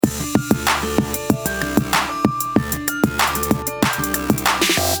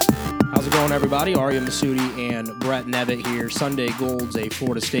everybody? Arya Masudi and Brett Nevitt here. Sunday Gold's a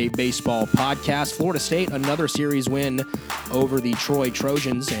Florida State baseball podcast. Florida State, another series win over the Troy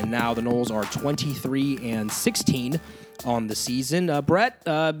Trojans, and now the Noles are 23-16 on the season. Brett,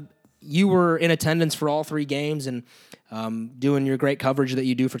 you were in attendance for all three games and doing your great coverage that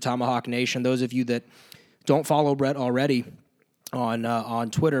you do for Tomahawk Nation. Those of you that don't follow Brett already on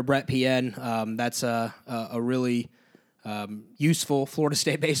Twitter, Brett PN, that's a really useful Florida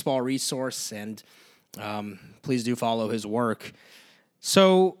State baseball resource, and please do follow his work.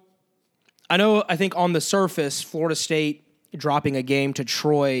 So I think on the surface, Florida State dropping a game to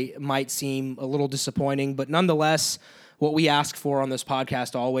Troy might seem a little disappointing, but nonetheless, what we ask for on this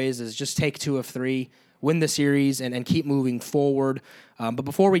podcast always is just take 2 of 3, win the series, and keep moving forward. But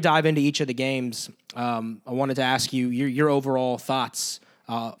before we dive into each of the games, I wanted to ask you your overall thoughts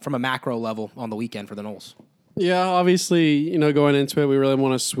from a macro level on the weekend for the Noles. Yeah, obviously, going into it, we really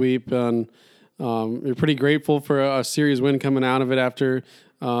want to sweep, and we're pretty grateful for a series win coming out of it after,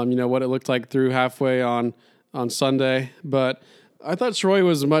 what it looked like through halfway on Sunday. But I thought Troy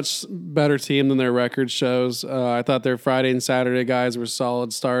was a much better team than their record shows. I thought their Friday and Saturday guys were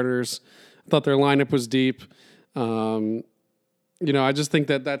solid starters. I thought their lineup was deep. I just think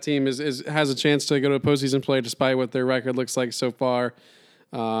that team has a chance to go to a postseason play despite what their record looks like so far.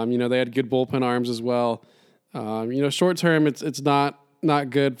 They had good bullpen arms as well. Short term, it's not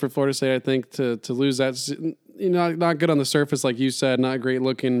good for Florida State, I think, to lose that. Not good on the surface, like you said, not great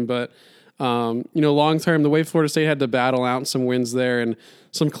looking, but long term, the way Florida State had to battle out some wins there and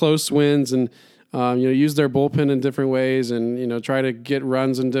some close wins, and use their bullpen in different ways, and try to get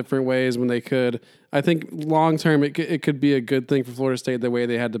runs in different ways when they could. I think long term, it could be a good thing for Florida State the way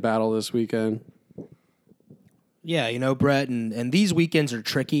they had to battle this weekend. Yeah, Brett, and these weekends are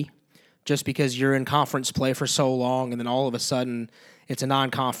tricky. Just because you're in conference play for so long, and then all of a sudden it's a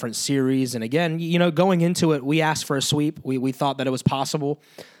non-conference series. And again, going into it, we asked for a sweep. We thought that it was possible.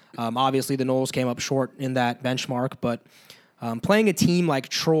 Obviously, the Noles came up short in that benchmark, but playing a team like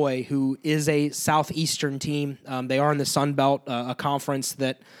Troy, who is a Southeastern team, they are in the Sun Belt, a conference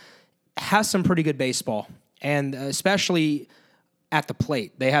that has some pretty good baseball, and especially at the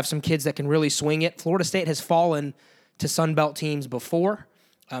plate. They have some kids that can really swing it. Florida State has fallen to Sun Belt teams before.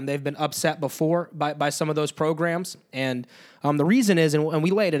 They've been upset before by some of those programs. And the reason is, and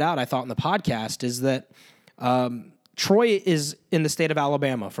we laid it out, I thought, in the podcast, is that Troy is in the state of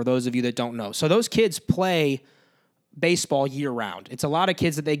Alabama, for those of you that don't know. So those kids play baseball year-round. It's a lot of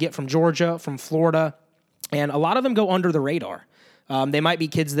kids that they get from Georgia, from Florida, and a lot of them go under the radar. They might be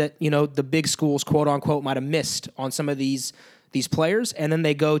kids that, the big schools, quote-unquote, might have missed on some of these players, and then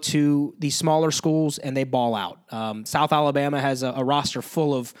they go to these smaller schools and they ball out. South Alabama has a roster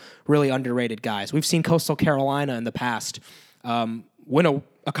full of really underrated guys. We've seen Coastal Carolina in the past win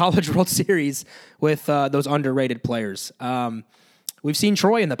a College World Series with those underrated players. We've seen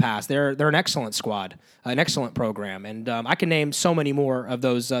Troy in the past. They're an excellent squad, an excellent program, and I can name so many more of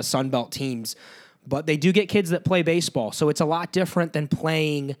those Sun Belt teams, but they do get kids that play baseball, so it's a lot different than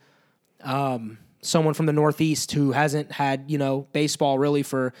playing someone from the Northeast who hasn't had, baseball really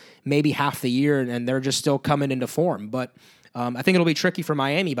for maybe half the year, and they're just still coming into form. But I think it'll be tricky for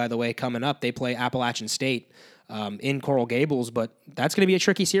Miami, by the way, coming up. They play Appalachian State in Coral Gables, but that's going to be a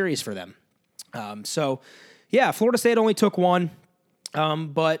tricky series for them. Florida State only took 1.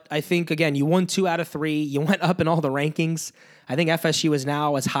 But I think, again, you won 2 out of 3. You went up in all the rankings. I think FSU is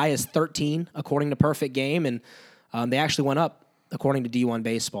now as high as 13, according to Perfect Game, and they actually went up, according to D1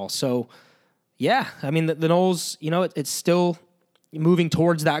 Baseball. So, yeah, I mean, the Noles, it's still moving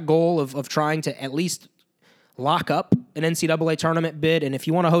towards that goal of trying to at least lock up an NCAA tournament bid. And if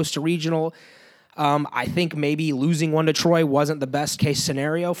you want to host a regional, I think maybe losing 1 to Troy wasn't the best case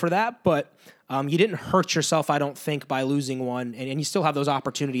scenario for that. But you didn't hurt yourself, I don't think, by losing 1. And you still have those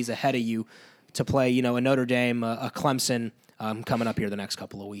opportunities ahead of you to play, a Notre Dame, a Clemson coming up here the next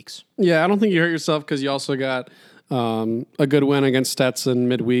couple of weeks. Yeah, I don't think you hurt yourself because you also got a good win against Stetson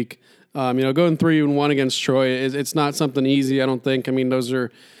midweek. Going 3-1 against Troy, it's not something easy, I don't think. I mean, those are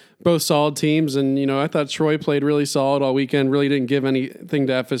both solid teams, and, I thought Troy played really solid all weekend, really didn't give anything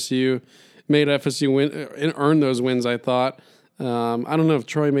to FSU, made FSU win and earn those wins, I thought. I don't know if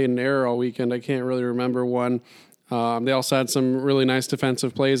Troy made an error all weekend. I can't really remember one. They also had some really nice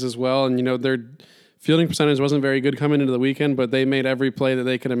defensive plays as well, and, their fielding percentage wasn't very good coming into the weekend, but they made every play that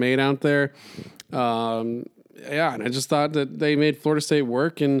they could have made out there. And I just thought that they made Florida State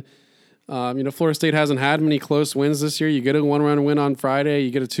work, and Florida State hasn't had many close wins this year. You get a 1-run win on Friday.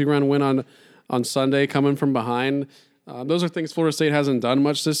 You get a 2-run win on Sunday coming from behind. Those are things Florida State hasn't done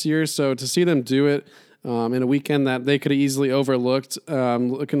much this year. So to see them do it in a weekend that they could have easily overlooked.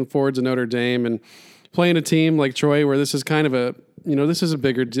 Looking forward to Notre Dame and playing a team like Troy, where this is kind of this is a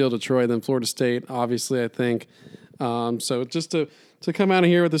bigger deal to Troy than Florida State, obviously, I think. So just to come out of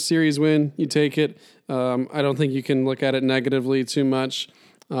here with a series win, you take it. I don't think you can look at it negatively too much.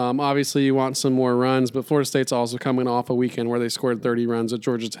 Obviously, you want some more runs, but Florida State's also coming off a weekend where they scored 30 runs at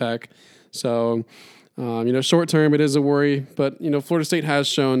Georgia Tech. So, short term, it is a worry. But, Florida State has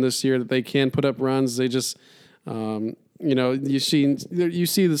shown this year that they can put up runs. They just, you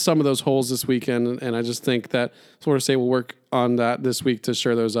see some of those holes this weekend, and I just think that Florida State will work on that this week to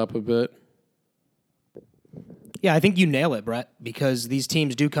shore those up a bit. Yeah, I think you nail it, Brett, because these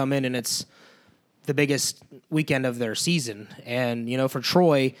teams do come in and it's the biggest weekend of their season. And, for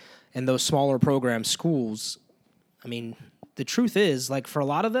Troy and those smaller program schools, I mean, the truth is, for a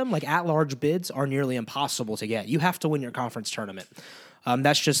lot of them, at-large bids are nearly impossible to get. You have to win your conference tournament.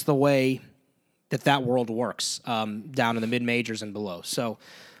 That's just the way that world works down in the mid-majors and below. So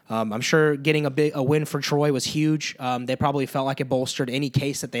I'm sure getting a win for Troy was huge. They probably felt like it bolstered any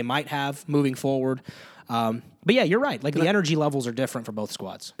case that they might have moving forward. But yeah, you're right. The energy levels are different for both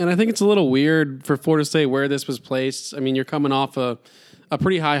squads. And I think it's a little weird for Florida State where this was placed. I mean, you're coming off a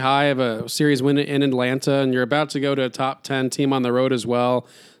pretty high of a series win in Atlanta, and you're about to go to a top 10 team on the road as well.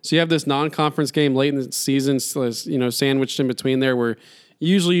 So you have this non-conference game late in the season, sandwiched in between there, where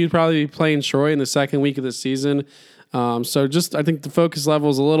usually you'd probably be playing Troy in the second week of the season. So I think the focus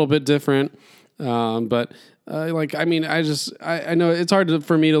level is a little bit different. But I know it's hard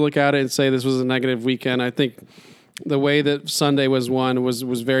for me to look at it and say this was a negative weekend. I think the way that Sunday was won was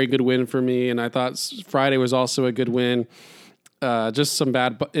very good win for me, and I thought Friday was also a good win. Just some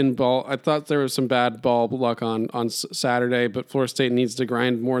bad in ball. I thought there was some bad ball luck on Saturday, but Florida State needs to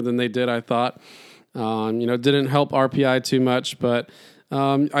grind more than they did, I thought. Didn't help RPI too much, but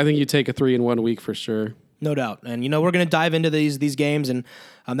I think you take a 3-1 week for sure. No doubt. And, we're going to dive into these games, and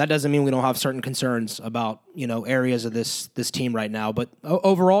that doesn't mean we don't have certain concerns about, areas of this team right now. But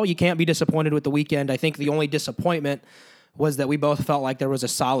overall, you can't be disappointed with the weekend. I think the only disappointment was that we both felt like there was a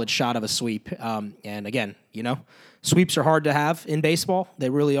solid shot of a sweep. And again, sweeps are hard to have in baseball. They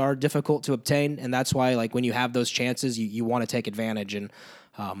really are difficult to obtain, and that's why, when you have those chances, you want to take advantage. And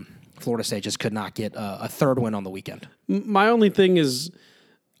Florida State just could not get a third win on the weekend. My only thing is,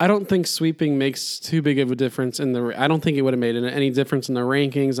 I don't think sweeping makes too big of a difference I don't think it would have made any difference in the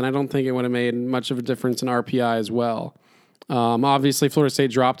rankings, and I don't think it would have made much of a difference in RPI as well. Obviously, Florida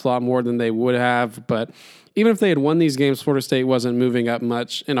State dropped a lot more than they would have, but even if they had won these games, Florida State wasn't moving up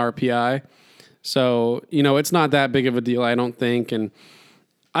much in RPI. So, it's not that big of a deal, I don't think. And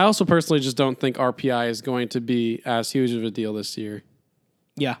I also personally just don't think RPI is going to be as huge of a deal this year.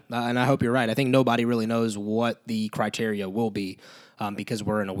 Yeah, and I hope you're right. I think nobody really knows what the criteria will be because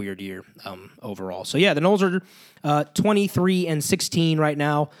we're in a weird year overall. So, yeah, the Noles are 23-16 right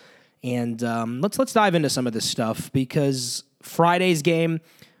now. And let's dive into some of this stuff because Friday's game,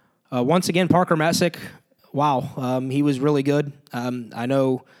 once again, Parker Messick, wow, he was really good. I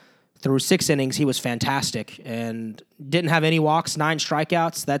know through 6 innings, he was fantastic and didn't have any walks, 9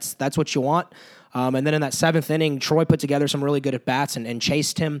 strikeouts. That's what you want. And then in that 7th inning, Troy put together some really good at-bats and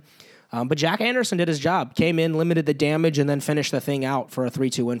chased him. But Jack Anderson did his job, came in, limited the damage, and then finished the thing out for a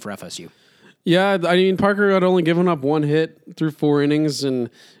 3-2 win for FSU. Yeah, I mean, Parker had only given up 1 hit through 4 innings and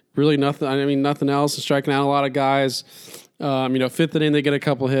really nothing else, and striking out a lot of guys. 5th inning, they get a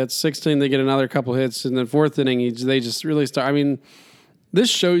couple hits. 6th inning, they get another couple hits. And then 4th inning, they just really start. I mean, this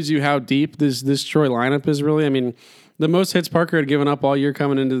shows you how deep this Troy lineup is really. I mean, the most hits Parker had given up all year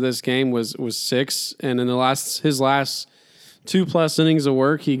coming into this game was 6. And in his last 2+ innings of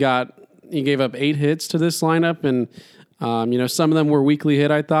work, he gave up 8 hits to this lineup. And, some of them were weakly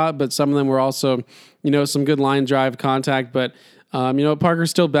hit, I thought, but some of them were also, some good line drive contact. But, Parker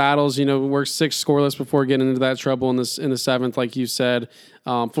still battles, works 6 scoreless before getting into that trouble in the 7th, like you said.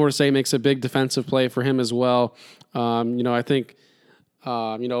 Florida State makes a big defensive play for him as well. I think,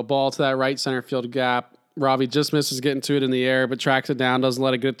 a ball to that right center field gap. Ravi just misses getting to it in the air, but tracks it down, doesn't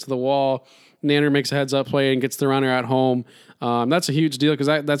let it get to the wall. Nanner makes a heads-up play and gets the runner at home. That's a huge deal because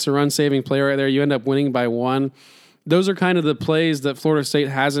that's a run-saving play right there. You end up winning by 1. Those are kind of the plays that Florida State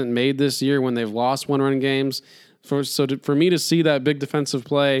hasn't made this year when they've lost 1-run games. For me to see that big defensive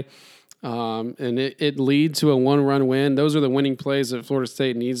play and it lead to a 1-run win, those are the winning plays that Florida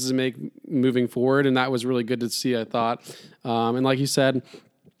State needs to make moving forward, and that was really good to see, I thought. And like you said,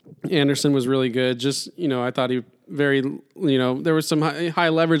 Anderson was really good. Just, I thought he there was some high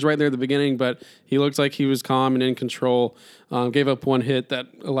leverage right there at the beginning, but he looked like he was calm and in control. Gave up 1 hit that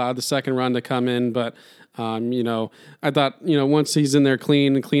allowed the second run to come in, but I thought, once he's in there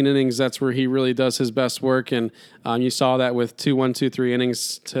clean innings, that's where he really does his best work. And you saw that with 2 1-2-3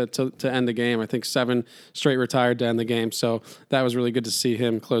 innings to end the game. I think 7 straight retired to end the game. So that was really good to see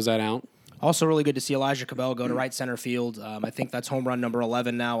him close that out. Also really good to see Elijah Cabell go to right center field. I think that's home run number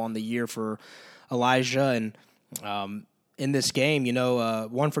 11 now on the year for Elijah. And in this game,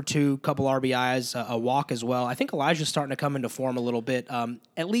 1 for 2, couple RBIs, a walk as well. I think Elijah's starting to come into form a little bit.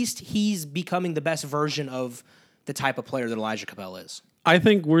 At least he's becoming the best version of the type of player that Elijah Cabell is. I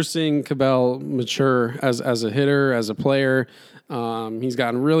think we're seeing Cabell mature as a hitter, as a player. He's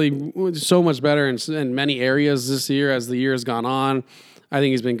gotten really so much better in many areas this year as the year has gone on. I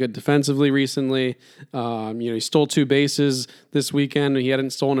think he's been good defensively recently. He stole 2 bases this weekend. He hadn't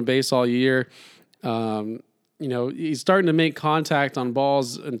stolen a base all year. He's starting to make contact on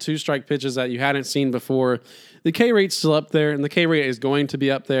balls and 2-strike pitches that you hadn't seen before. The K rate's still up there, and the K rate is going to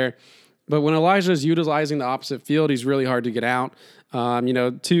be up there. But when Elijah is utilizing the opposite field, he's really hard to get out.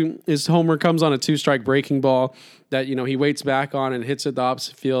 His homer comes on a 2-strike breaking ball that, he waits back on and hits it the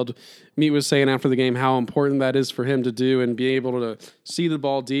opposite field. Meat was saying after the game how important that is for him to do and be able to see the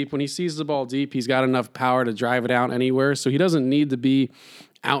ball deep. When he sees the ball deep, he's got enough power to drive it out anywhere. So he doesn't need to be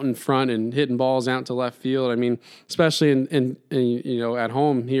out in front and hitting balls out to left field. I mean, especially in at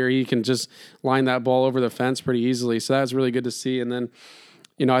home here, he can just line that ball over the fence pretty easily. So that's really good to see. And then,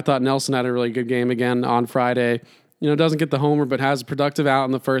 I thought Nelson had a really good game again on Friday. Doesn't get the homer, but has a productive out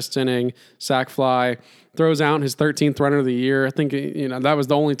in the first inning, sac fly, throws out his 13th runner of the year. I think, that was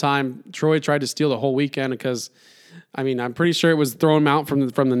the only time Troy tried to steal the whole weekend because, I'm pretty sure it was throwing him out from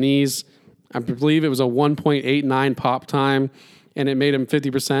the knees. I believe it was a 1.89 pop time, and it made him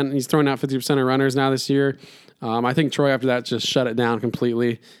 50%. He's throwing out 50% of runners now this year. I think Troy after that just shut it down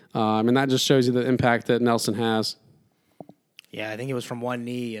completely, and that just shows you the impact that Nelson has. Yeah, I think it was from one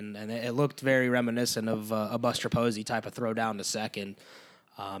knee, and it looked very reminiscent of a Buster Posey type of throw down to second.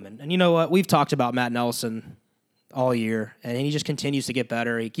 And you know what? We've talked about Matt Nelson all year, and he just continues to get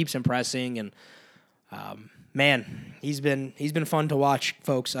better. He keeps impressing, and man, he's been fun to watch,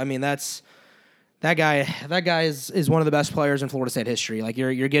 folks. That guy is one of the best players in Florida State history. Like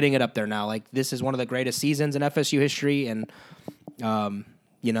you're getting it up there now. Like this is one of the greatest seasons in FSU history, and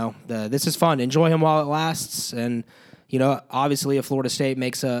this is fun. Enjoy him while it lasts, and obviously if Florida State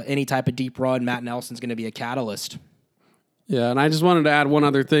makes any type of deep run, Matt Nelson's going to be a catalyst. Yeah, and I just wanted to add one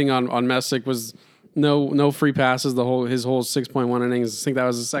other thing on Messick was no free passes his whole 6.1 innings. I think that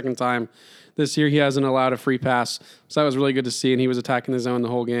was the second time this year he hasn't allowed a free pass. So that was really good to see, and he was attacking the zone the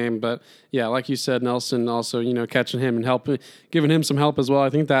whole game. But yeah, like you said, Nelson also, catching him and giving him some help as well. I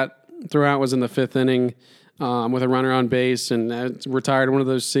think that throughout was in the 5th inning with a runner on base and retired one of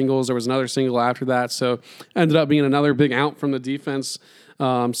those singles. There was another single after that. So ended up being another big out from the defense.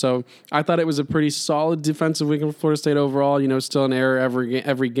 So I thought it was a pretty solid defensive weekend for Florida State overall. Still an error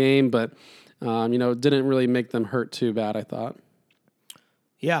every game, but didn't really make them hurt too bad, I thought.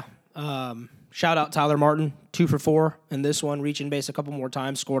 Yeah. Shout out Tyler Martin, 2 for 4 in this one, reaching base a couple more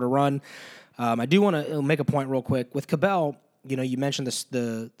times, scored a run. I do want to make a point real quick with Cabell. You mentioned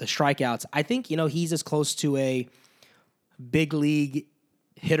the strikeouts. I think he's as close to a big league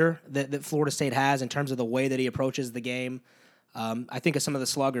hitter that Florida State has in terms of the way that he approaches the game. I think of some of the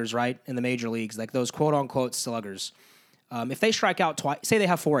sluggers, right, in the major leagues, like those quote-unquote sluggers. If they strike out twice, say they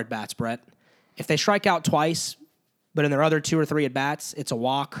have 4 at-bats, Brett. If they strike out twice, but in their other 2 or 3 at-bats, it's a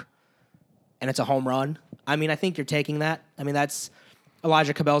walk and it's a home run, I think you're taking that. That's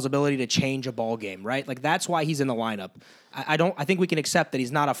Elijah Cabell's ability to change a ball game, right? Like, that's why he's in the lineup. I think we can accept that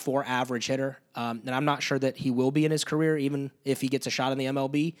he's not a 4 average hitter, and I'm not sure that he will be in his career, even if he gets a shot in the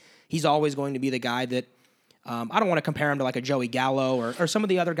MLB. He's always going to be the guy that I don't want to compare him to like a Joey Gallo or some of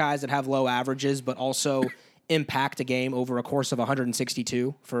the other guys that have low averages, but also impact a game over a course of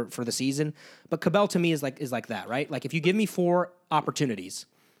 162 for the season. But Cabell to me is like that, right? Like if you give me 4 opportunities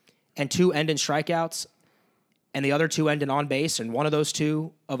and 2 end in strikeouts and the other 2 end in on base, and one of those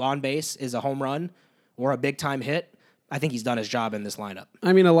 2 of on base is a home run or a big time hit, I think he's done his job in this lineup.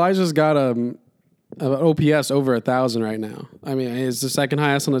 Elijah's got an OPS over 1,000 right now. He's the second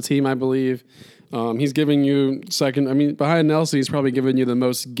highest on the team, I believe. He's giving you second. Behind Nelson, he's probably giving you the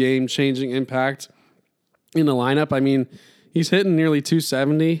most game-changing impact in the lineup. He's hitting nearly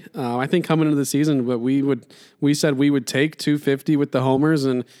 270. I think coming into the season, but we said we would take 250 with the homers,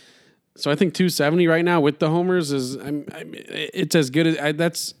 and so I think 270 right now with the homers is it's as good as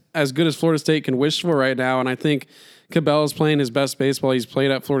that's as good as Florida State can wish for right now. And I think Cabell is playing his best baseball he's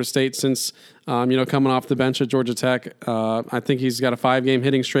played at Florida State since coming off the bench at Georgia Tech. I think he's got a 5-game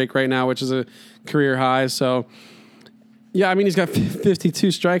hitting streak right now, which is a career high. So Yeah, I mean, he's got 52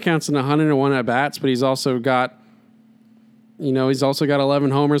 strikeouts and 101 at bats, but he's also got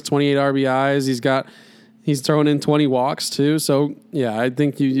 11 homers, 28 RBIs. He's throwing in 20 walks too. So yeah, I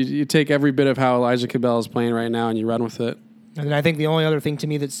think you take every bit of how Elijah Cabell is playing right now and you run with it. And then I think the only other thing to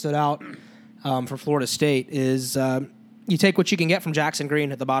me that stood out for Florida State is you take what you can get from Jackson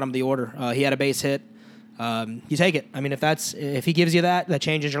Green at the bottom of the order. He had a base hit. You take it. I mean, if he gives you that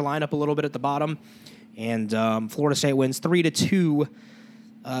changes your lineup a little bit at the bottom. And Florida State wins 3-2.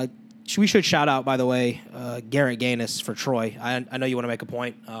 We should shout out, by the way, Garrett Gaines for Troy. I know you want to make a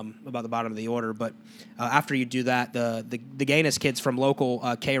point about the bottom of the order, but after you do that, the Gaines kid's from local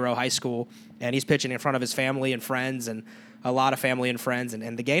Cairo High School, and he's pitching in front of his family and friends, and a lot of family and friends.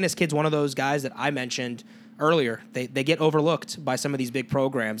 And the Gaines kid's one of those guys that I mentioned earlier. They get overlooked by some of these big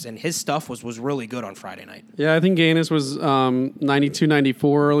programs, and his stuff was really good on Friday night. Yeah, I think Gaines was 92,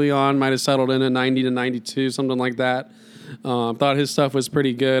 94 early on, might have settled in at 90 to 92, something like that. Thought his stuff was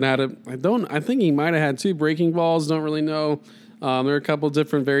pretty good. I think he might have had 2 breaking balls. Don't really know. There were a couple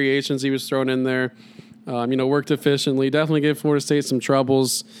different variations he was thrown in there. Worked efficiently. Definitely gave Florida State some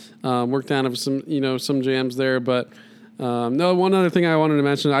troubles. Worked out of some jams there. But no, one other thing I wanted to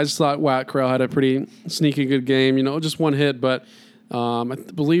mention. I just thought Wyatt Corral had a pretty sneaky good game. Just one hit, but I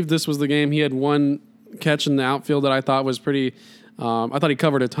believe this was the game he had one catch in the outfield that I thought was pretty. I thought he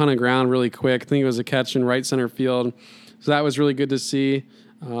covered a ton of ground really quick. I think it was a catch in right center field. So that was really good to see.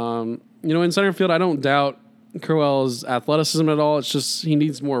 In center field, I don't doubt Crowell's athleticism at all. It's just he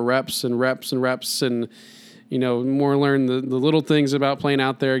needs more reps and more learn the little things about playing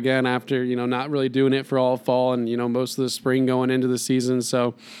out there again after, not really doing it for all fall and, most of the spring going into the season.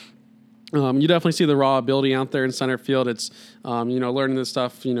 So you definitely see the raw ability out there in center field. It's, learning this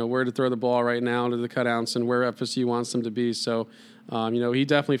stuff, where to throw the ball right now to the cutouts and where FSU wants them to be. So, he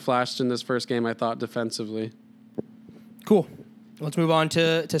definitely flashed in this first game, I thought, defensively. Cool. Let's move on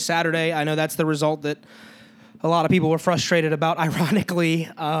to Saturday. I know that's the result that a lot of people were frustrated about. Ironically,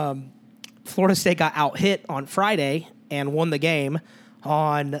 Florida State got out-hit on Friday and won the game.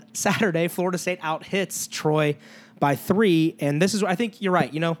 On Saturday, Florida State out-hits Troy by 3. And this is, I think you're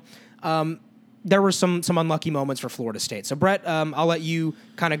right. There were some unlucky moments for Florida State. So, Brett, I'll let you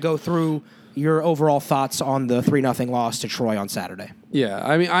kind of go through your overall thoughts on the 3-0 loss to Troy on Saturday. Yeah,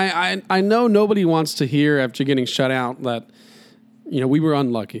 I mean, I know nobody wants to hear after getting shut out that, we were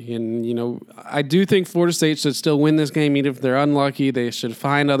unlucky. And, I do think Florida State should still win this game. Even if they're unlucky, they should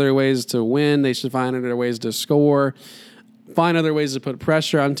find other ways to win. They should find other ways to score, find other ways to put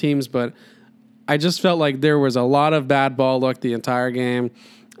pressure on teams. But I just felt like there was a lot of bad ball luck the entire game.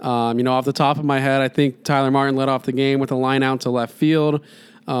 Off the top of my head, I think Tyler Martin led off the game with a line out to left field.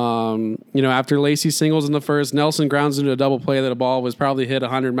 After Lacey singles in the first, Nelson grounds into a double play that a ball was probably hit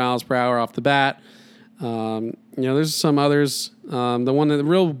 100 miles per hour off the bat. There's some others. The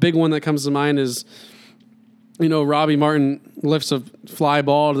real big one that comes to mind is, Robbie Martin lifts a fly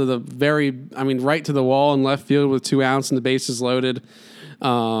ball to right to the wall in left field with 2 outs and the bases loaded.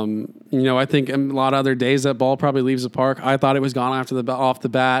 I think a lot of other days that ball probably leaves the park. I thought it was gone off the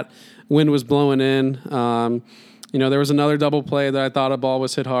bat. Wind was blowing in. There was another double play that I thought a ball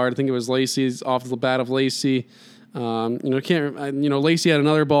was hit hard. I think it was Lacey's off the bat of Lacey. Lacey had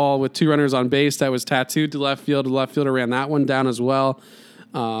another ball with 2 runners on base that was tattooed to left field. The left fielder ran that one down as well.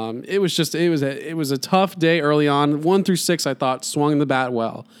 It was a tough day early on. 1 through 6, I thought, swung the bat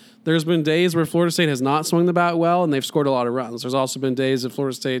well. There's been days where Florida State has not swung the bat well, and they've scored a lot of runs. There's also been days that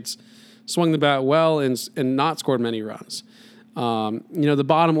Florida State's swung the bat well and not scored many runs. The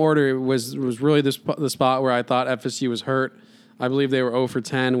bottom order was really the spot where I thought FSU was hurt. I believe they were 0 for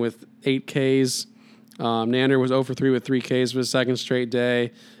 10 with 8 Ks. Nander was 0 for 3 with 3 Ks for the second straight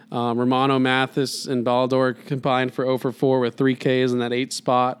day. Romano, Mathis, and Baldor combined for 0 for 4 with 3 Ks in that 8th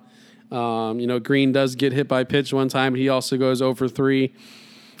spot. Green does get hit by pitch one time, but he also goes 0 for 3.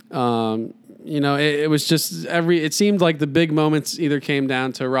 It was just it seemed like the big moments either came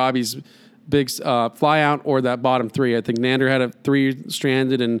down to Robbie's big fly out or that bottom 3. I think Nander had a 3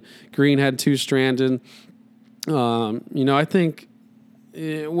 stranded and Green had 2 stranded. I think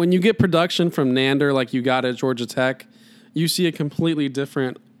when you get production from Nander like you got at Georgia Tech, you see a completely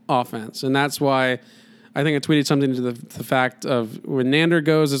different offense. And that's why I think I tweeted something to the fact of when Nander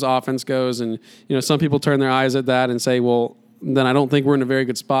goes, his offense goes. And, some people turn their eyes at that and say, well, then I don't think we're in a very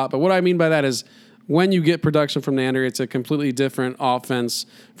good spot. But what I mean by that is when you get production from Nander, it's a completely different offense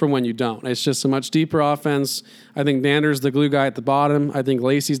from when you don't. It's just a much deeper offense. I think Nander's the glue guy at the bottom. I think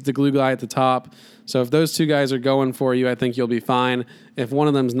Lacey's the glue guy at the top. So if those two guys are going for you, I think you'll be fine. If one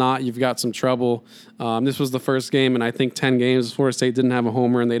of them's not, you've got some trouble. This was the first game, and I think 10 games, Florida State didn't have a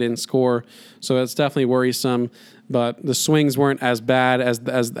homer and they didn't score. So that's definitely worrisome. But the swings weren't as bad as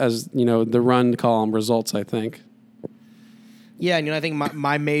the run column results, I think. Yeah, and I think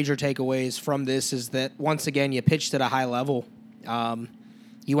my major takeaways from this is that, once again, you pitched at a high level.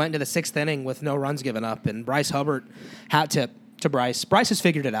 You went into the 6th inning with no runs given up, and Bryce Hubbart had to Bryce. Bryce has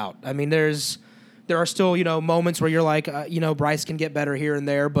figured it out. I mean, there are still, moments where you're like, Bryce can get better here and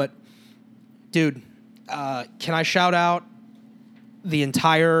there, but, dude, can I shout out the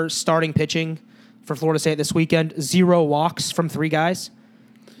entire starting pitching for Florida State this weekend? 0 walks from 3 guys.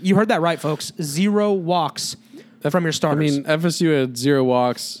 You heard that right, folks. 0 walks from your starters. I mean, FSU had 0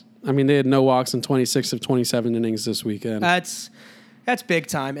 walks. I mean, they had no walks in 26 of 27 innings this weekend. That's big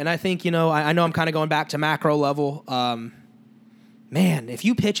time. And I think, I know I'm kind of going back to macro level. Man, if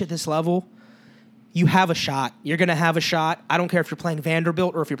you pitch at this level, you have a shot. You're going to have a shot. I don't care if you're playing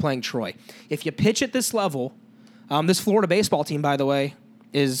Vanderbilt or if you're playing Troy. If you pitch at this level, this Florida baseball team, by the way,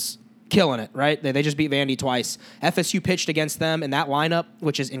 is killing it, right? They just beat Vandy twice. FSU pitched against them in that lineup,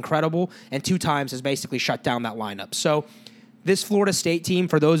 which is incredible, and 2 times has basically shut down that lineup. So this Florida State team,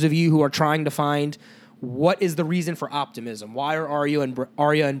 for those of you who are trying to find what is the reason for optimism, why are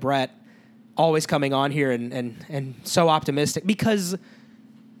Arya and Brett always coming on here and so optimistic? Because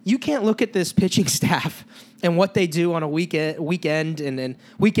you can't look at this pitching staff and what they do on a weekend and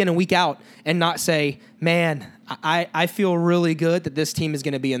week out and not say, man, I feel really good that this team is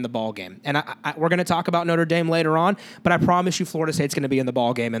going to be in the ball game. And we're going to talk about Notre Dame later on, but I promise you Florida State's going to be in the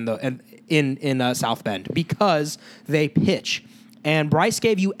ball game in South Bend because they pitch. And Bryce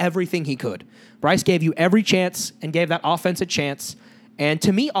gave you everything he could. Bryce gave you every chance and gave that offense a chance. And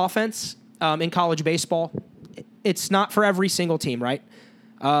to me, offense in college baseball, it's not for every single team, right?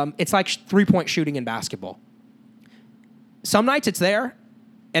 It's like 3-point shooting in basketball. Some nights it's there,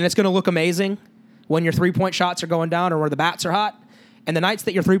 and it's going to look amazing when your 3-point shots are going down or where the bats are hot. And the nights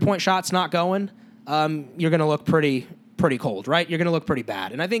that your 3-point shot's not going, you're going to look pretty cold, right? You're going to look pretty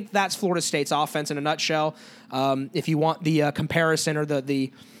bad. And I think that's Florida State's offense in a nutshell. If you want the comparison or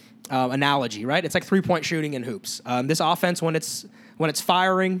the analogy, right? It's like 3-point shooting in hoops. This offense, when it's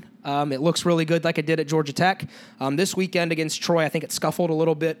firing, it looks really good like it did at Georgia Tech. This weekend against Troy, I think it scuffled a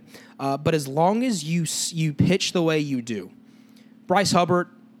little bit. But as long as you pitch the way you do, Bryce Hubbart,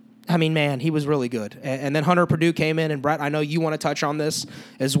 I mean, man, he was really good. And then Hunter Purdue came in, and Brett, I know you want to touch on this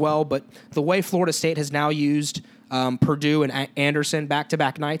as well, but the way Florida State has now used Purdue and Anderson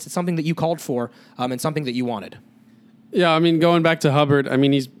back-to-back nights, it's something that you called for and something that you wanted. Yeah, I mean, going back to Hubbard, I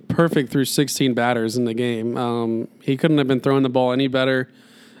mean, he's perfect through 16 batters in the game. He couldn't have been throwing the ball any better.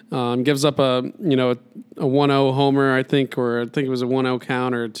 Gives up a 1-0 homer, I think it was a 1-0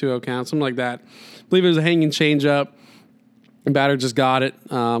 count or a 2-0 count, something like that. I believe it was a hanging changeup. Batter just got it,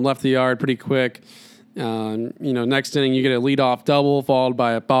 left the yard pretty quick. Next inning you get a leadoff double followed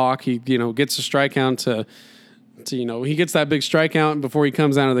by a balk. He gets a strikeout to he gets that big strikeout before he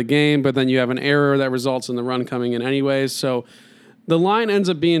comes out of the game, but then you have an error that results in the run coming in anyways. So the line ends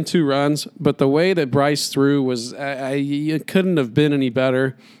up being 2 runs, but the way that Bryce threw was it couldn't have been any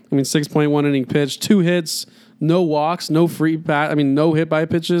better. I mean, 6.1 inning pitch, 2 hits, no walks, no no hit by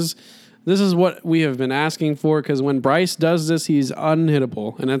pitches. This is what we have been asking for because when Bryce does this, he's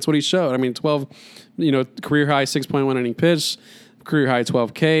unhittable, and that's what he showed. I mean, 12, career high 6.1 inning pitch, career high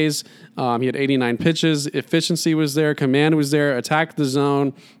 12 Ks. He had 89 pitches. Efficiency was there. Command was there. Attacked the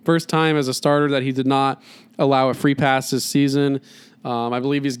zone. First time as a starter that he did not allow a free pass this season. I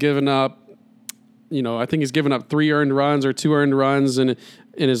believe he's given up, I think he's given up 3 earned runs or 2 earned runs in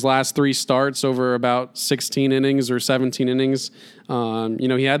his last 3 starts over about 16 innings or 17 innings.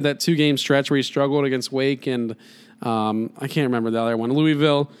 He had that 2-game stretch where he struggled against Wake and I can't remember the other one,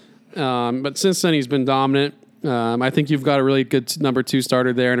 Louisville. But since then, he's been dominant. I think you've got a really good number 2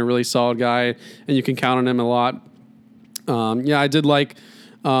 starter there and a really solid guy, and you can count on him a lot. I did like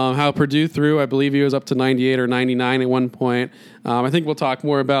how Purdue threw. I believe he was up to 98 or 99 at one point. I think we'll talk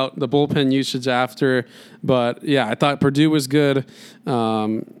more about the bullpen usage after, but I thought Purdue was good.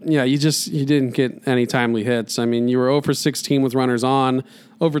 You didn't get any timely hits. I mean, you were 0 for 16 with runners on,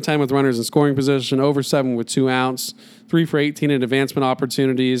 over 10 with runners in scoring position, over 7 with 2 outs, 3 for 18 in advancement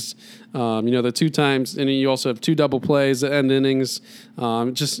opportunities. The 2 times, and you also have 2 double plays at end innings.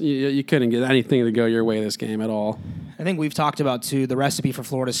 You couldn't get anything to go your way this game at all. I think we've talked about, too, the recipe for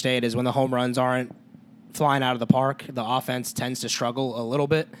Florida State is when the home runs aren't flying out of the park. The offense tends to struggle a little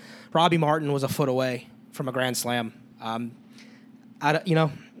bit. Robbie Martin was a foot away from a grand slam.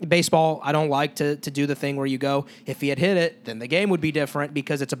 Baseball, I don't like to do the thing where you go, if he had hit it, then the game would be different,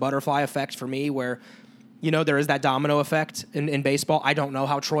 because it's a butterfly effect for me where, there is that domino effect in baseball. I don't know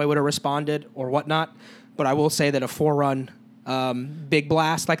how Troy would have responded or whatnot, but I will say that a 4-run big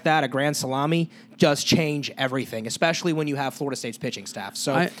blast like that, a grand salami, does change everything, especially when you have Florida State's pitching staff.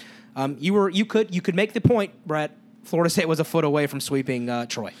 So you could make the point, Brett. Florida State was a foot away from sweeping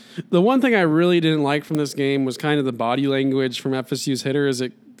Troy. The one thing I really didn't like from this game was kind of the body language from FSU's hitters.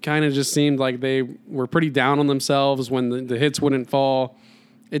 It kind of just seemed like they were pretty down on themselves when the hits wouldn't fall.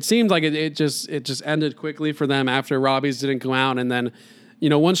 It seemed like it just ended quickly for them after Robbie's didn't go out, and then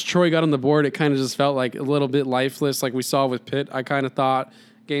once Troy got on the board, it kind of just felt like a little bit lifeless, like we saw with Pitt. I kind of thought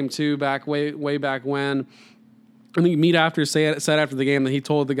game 2 back way back when. I think Mead said after the game that he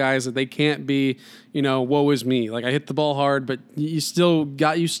told the guys that they can't be, woe is me. Like, I hit the ball hard, but you still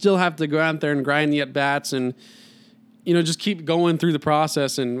have to go out there and grind the at bats and just keep going through the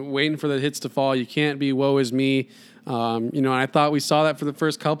process and waiting for the hits to fall. You can't be woe is me. And I thought we saw that for the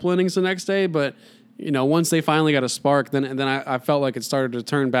first couple innings the next day, but once they finally got a spark, then I felt like it started to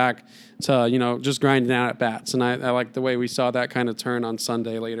turn back to just grinding out at bats, and I like the way we saw that kind of turn on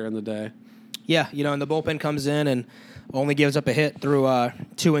Sunday later in the day. Yeah, and the bullpen comes in and only gives up a hit through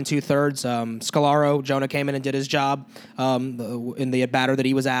 2 2/3. Scalaro, Jonah came in and did his job in the batter that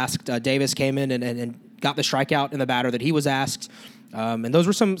he was asked. Davis came in and got the strikeout in the batter that he was asked. And those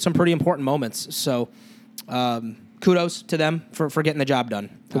were some pretty important moments. So kudos to them for getting the job done.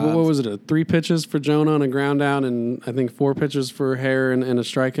 What was it? 3 pitches for Jonah on a ground out, and I think 4 pitches for Hare and a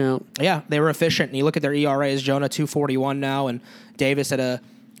strikeout. Yeah, they were efficient. And you look at their ERAs, Jonah 2.41 now, and Davis at a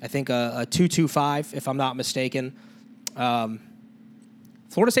 2.25, if I'm not mistaken. Florida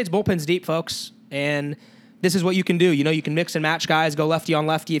State's bullpen's deep, folks, and this is what you can do. You can mix and match guys, go lefty on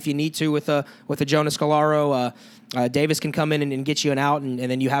lefty if you need to with a Jonah Scalaro. Davis can come in and get you an out, and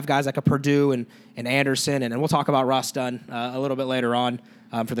then you have guys like a Purdue and Anderson, and we'll talk about Ross Dunn a little bit later on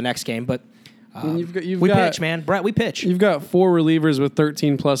for the next game. But we pitch, man. Brett, we pitch. You've got 4 relievers with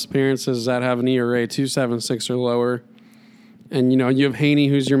 13-plus appearances that have an ERA 2.76 or lower. And, you have Haney,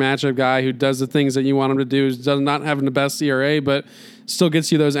 who's your matchup guy, who does the things that you want him to do, does not having the best ERA, but still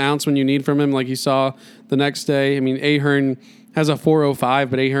gets you those outs when you need from him, like you saw the next day. I mean, Ahern has a 4.05,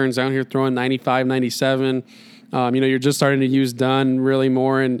 but Ahern's out here throwing 95, 97. You're just starting to use Dunn really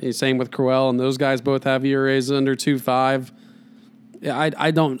more, and same with Crowell, and those guys both have ERAs under 2.5. Yeah,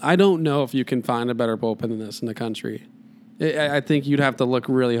 I don't know if you can find a better bullpen than this in the country. I think you'd have to look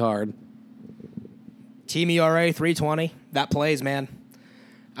really hard. Team ERA 3.20. That plays, man.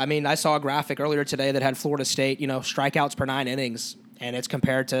 I mean, I saw a graphic earlier today that had Florida State, strikeouts per 9 innings, and it's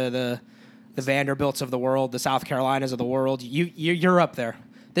compared to the Vanderbilts of the world, the South Carolinas of the world. You're up there.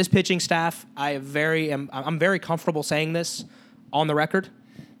 This pitching staff, I'm very comfortable saying this on the record.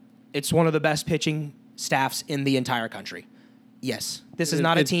 It's one of the best pitching staffs in the entire country. Yes, this is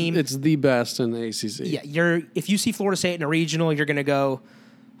not a team. It's the best in the ACC. Yeah, if you see Florida State in a regional, you're going to go,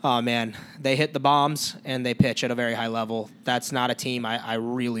 oh, man, they hit the bombs and they pitch at a very high level. That's not a team I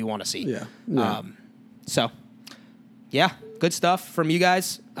really want to see. Yeah. No. Good stuff from you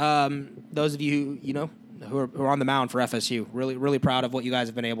guys. Those of you who are on the mound for FSU. Really, really proud of what you guys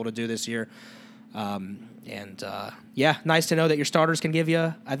have been able to do this year. Nice to know that your starters can give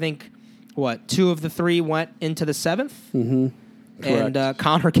you, I think, 2 of the 3 went into the 7th? Mm-hmm. Correct. And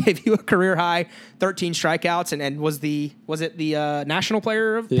Connor gave you a career high 13 strikeouts, and was it the national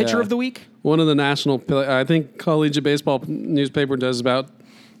pitcher of the week? One of the national, I think Collegiate Baseball newspaper does about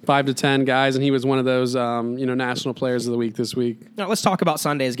 5 to 10 guys, and he was one of those national players of the week this week. Now let's talk about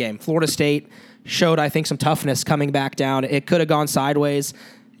Sunday's game. Florida State showed, I think, some toughness coming back down. It could have gone sideways.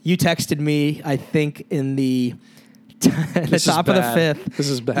 You texted me, I think, in the top of the 5th. This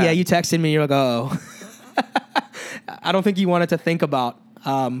is bad. Yeah, you texted me. You're like, oh. I don't think you wanted to think about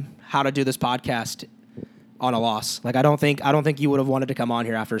how to do this podcast on a loss. Like, I don't think you would have wanted to come on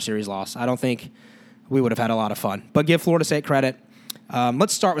here after a series loss. I don't think we would have had a lot of fun. But give Florida State credit.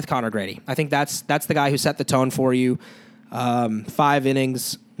 Let's start with Connor Grady. I think that's the guy who set the tone for you. 5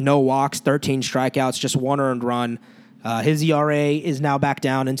 innings, no walks, 13 strikeouts, just 1 earned run. His ERA is now back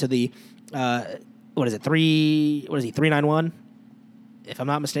down into the 3.91, if I'm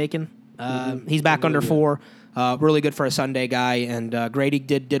not mistaken. He's back under 4. Really good for a Sunday guy, and Grady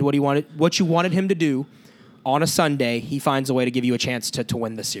did what you wanted him to do on a Sunday. He finds a way to give you a chance to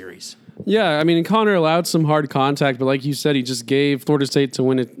win the series. Yeah, I mean, Connor allowed some hard contact, but like you said, he just gave Florida State to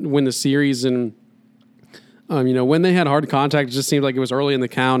win the series, and When they had hard contact, it just seemed like it was early in the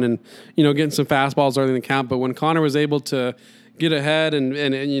count and, getting some fastballs early in the count. But when Connor was able to get ahead and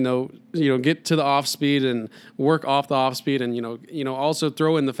get to the off speed and work off the off speed and, also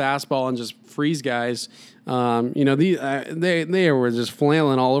throw in the fastball and just freeze guys, they were just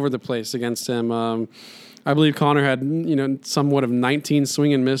flailing all over the place against him. I believe Connor had, somewhat of 19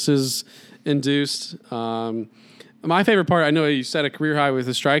 swing and misses induced. My favorite part, I know you set a career high with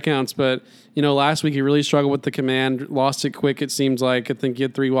the strikeouts, but, last week he really struggled with the command, lost it quick, it seems like. I think he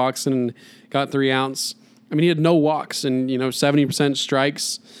had 3 walks and got 3 outs. I mean, he had no walks and, 70%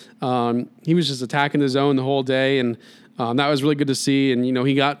 strikes. He was just attacking the zone the whole day, and that was really good to see. And,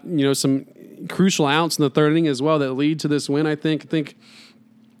 he got, some crucial outs in the third inning as well that lead to this win, I think.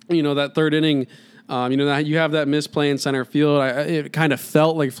 That third inning, that you have that misplay in center field. It kind of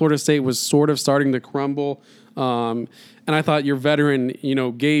felt like Florida State was sort of starting to crumble. And I thought your veteran,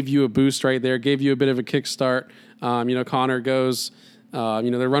 gave you a boost right there, gave you a bit of a kickstart. Connor goes,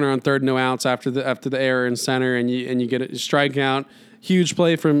 the runner on third, no outs after the error in center, and you get a strikeout. Huge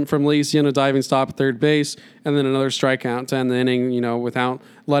play from Lacey on a diving stop at third base, and then another strikeout to end the inning, without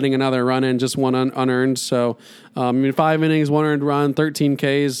letting another run in, just one unearned. So, 5 innings, 1 earned run, 13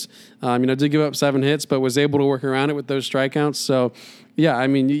 Ks. Did give up 7 hits, but was able to work around it with those strikeouts. So, yeah,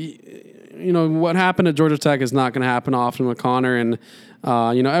 what happened at Georgia Tech is not going to happen often with Connor. And,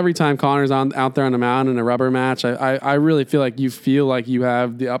 every time Connor's out there on the mound in a rubber match, I really feel like you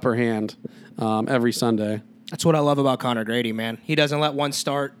have the upper hand every Sunday. That's what I love about Connor Grady, man. He doesn't let one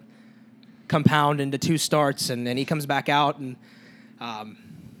start compound into 2 starts, and then he comes back out. And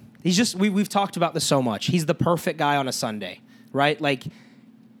he's just, we've talked about this so much. He's the perfect guy on a Sunday, right? Like,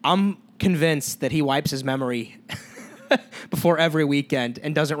 I'm convinced that he wipes his memory before every weekend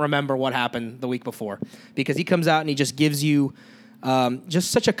and doesn't remember what happened the week before, because he comes out and he just gives you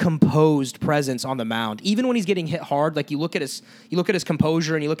just such a composed presence on the mound. Even when he's getting hit hard, like you look at his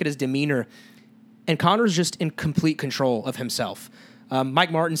composure and you look at his demeanor, and Connor's just in complete control of himself.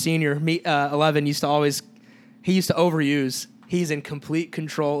 Mike Martin Sr., 11, used to overuse, he's in complete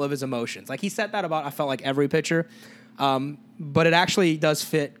control of his emotions. Like, he said that about, I felt like, every pitcher. But it actually does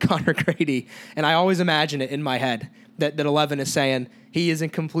fit Connor Grady. And I always imagine it in my head that 11 is saying he is in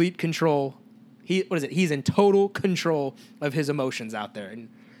complete control. He's in total control of his emotions out there. And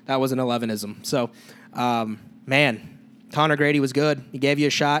that was an 11ism. So, man, Connor Grady was good. He gave you a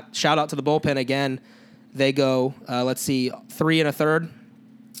shot. Shout out to the bullpen again. They go, 3 1/3.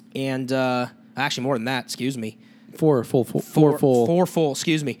 And actually more than that, excuse me. 4 full. 4 full,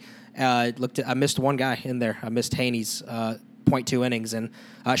 excuse me. I missed one guy in there. I missed Haney's 0.2 innings. And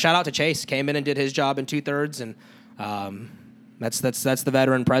shout out to Chase. Came in and did his job in 2/3. And that's the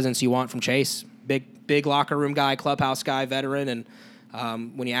veteran presence you want from Chase. Big locker room guy, clubhouse guy, veteran. And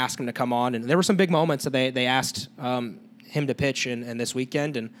when you ask him to come on, and there were some big moments that they asked him to pitch in this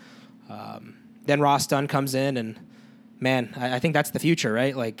weekend. And then Ross Dunn comes in, and man, I think that's the future,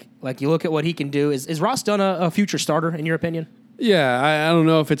 right? Like you look at what he can do. Is Ross Dunn a future starter in your opinion? Yeah, I don't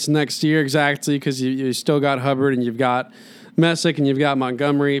know if it's next year exactly, because you still got Hubbard and you've got Messick and you've got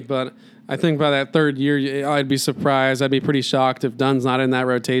Montgomery, but I think by that third year, I'd be surprised. I'd be pretty shocked if Dunn's not in that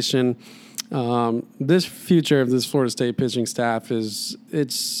rotation. This future of this Florida State pitching staff is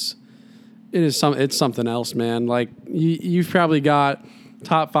something else, man. Like, you've probably got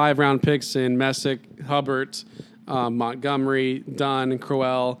top 5 round picks in Messick, Hubbard, Montgomery, Dunn, and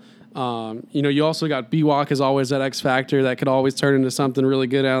Crowell. You also got B-Walk as always that X factor that could always turn into something really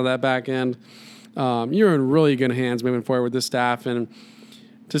good out of that back end. You're in really good hands moving forward with this staff, and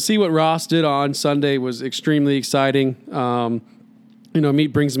to see what Ross did on Sunday was extremely exciting.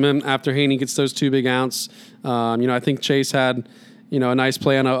 Meat brings him in after Haney gets those 2 big outs. I think Chase had, a nice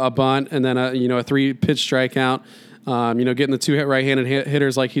play on a bunt and then a 3-pitch strikeout. Getting the 2 right-handed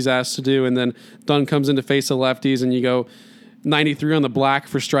hitters like he's asked to do, and then Dunn comes in to face the lefties, and you go 93 on the black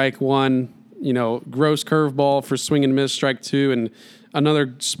for strike 1. Gross curveball for swing and miss, strike 2, and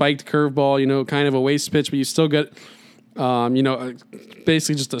another spiked curveball. Kind of a waste pitch, but you still get.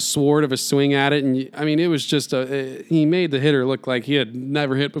 Basically just a sword of a swing at it. And it was just he made the hitter look like he had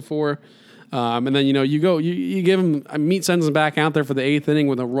never hit before. And then, you give him, Meat sends him back out there for the 8th inning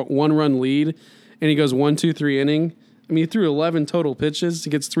with a 1-run lead, and he goes 1, 2, 3 inning. He threw 11 total pitches. He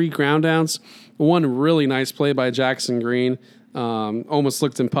gets 3 ground downs. One really nice play by Jackson Green. Almost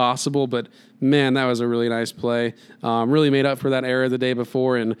looked impossible, but man, that was a really nice play. Really made up for that error the day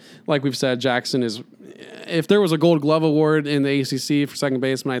before. And like we've said, Jackson is, if there was a Gold Glove award in the ACC for second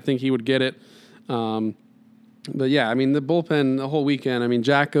baseman, I think he would get it. But yeah, the bullpen the whole weekend.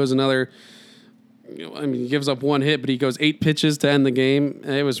 Jack goes another he gives up one hit, but he goes 8 pitches to end the game.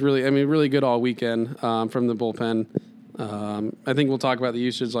 It was really good all weekend from the bullpen. I think we'll talk about the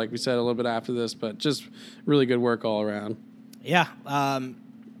usage, like we said, a little bit after this, but just really good work all around. Yeah.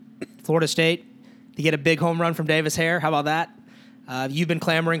 Florida State, to get a big home run from Davis Hare. How about that? You've been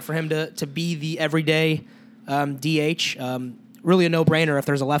clamoring for him to be the everyday DH. Really a no-brainer if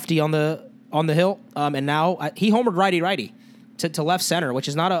there's a lefty on the hill. And now he homered righty to left center, which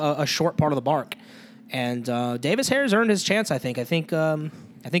is not a short part of the bark. And Davis Hare's earned his chance, I think. I think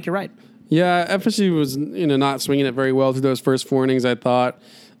you're right. Yeah, FSU was not swinging it very well through those first 4 innings, I thought.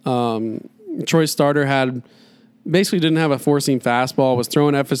 Troy Starter basically didn't have a four-seam fastball, was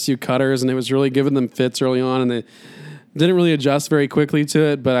throwing FSU cutters, and it was really giving them fits early on, and they didn't really adjust very quickly to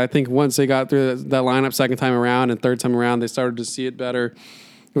it. But I think once they got through that lineup second time around and third time around, they started to see it better.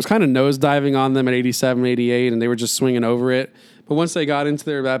 It was kind of nosediving on them at 87, 88, and they were just swinging over it. But once they got into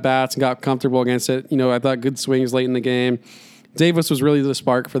their at-bats and got comfortable against it, I thought good swings late in the game. Davis was really the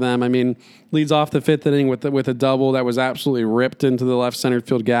spark for them. I mean, leads off the 5th inning with a double that was absolutely ripped into the left center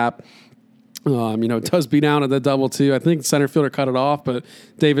field gap. It does beat down at the double too. I think the center fielder cut it off, but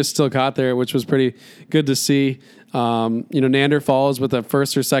Davis still got there, which was pretty good to see. Nander falls with a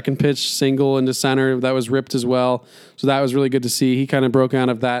first or second pitch single into center that was ripped as well. So that was really good to see. He kind of broke out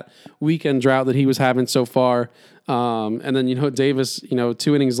of that weekend drought that he was having so far. And then, Davis,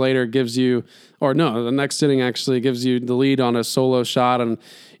 2 innings later the next inning actually gives you the lead on a solo shot. And,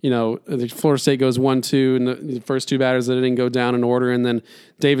 the Florida State goes 1-2 and the first 2 batters that didn't go down in order. And then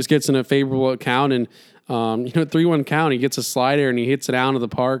Davis gets in a favorable count and, 3-1 count, he gets a slider and he hits it out of the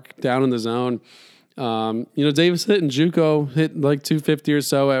park, down in the zone. Davis hit in JUCO, hit like 250 or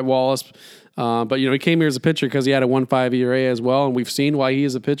so at Wallace. But he came here as a pitcher because he had a 1.5 ERA as well. And we've seen why he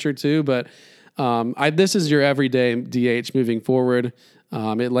is a pitcher too. But this is your everyday DH moving forward.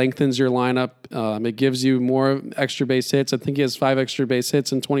 It lengthens your lineup. It gives you more extra base hits. I think he has 5 extra base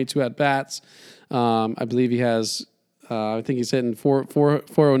hits and 22 at bats. I believe he has. I think he's hitting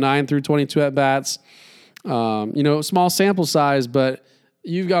 409 through 22 at bats. Small sample size, but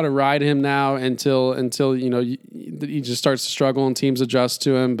you've got to ride him now until he just starts to struggle and teams adjust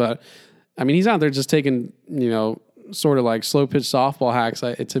to him. But I mean, he's out there just taking sort of like slow pitch softball hacks.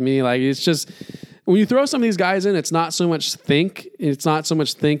 To me, like it's just. When you throw some of these guys in, it's not so much think. It's not so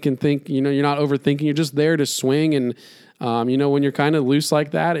much think. You're not overthinking. You're just there to swing. And, when you're kind of loose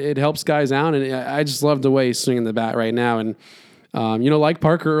like that, it helps guys out. And I just love the way he's swinging the bat right now. And, like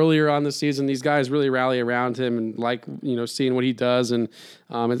Parker earlier on this season, these guys really rally around him and like, seeing what he does. And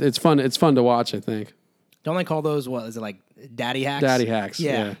it's fun. It's fun to watch, I think. Don't they call those, what is it, like daddy hacks? Daddy hacks.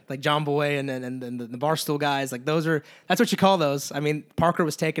 Yeah. Like John Boy and the Barstool guys. Like that's what you call those. I mean, Parker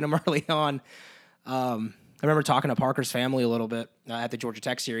was taking them early on. I remember talking to Parker's family a little bit at the Georgia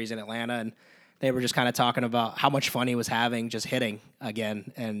Tech series in Atlanta, and they were just kind of talking about how much fun he was having just hitting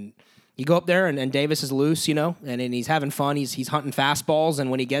again. And you go up there, and Davis is loose, and he's having fun. He's hunting fastballs, and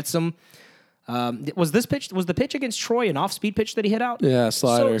when he gets them, was the pitch against Troy an off-speed pitch that he hit out? Yeah,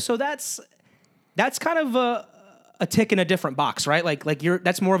 slider. So that's kind of a tick in a different box, right?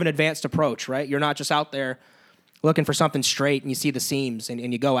 That's more of an advanced approach, right? You're not just out there looking for something straight and you see the seams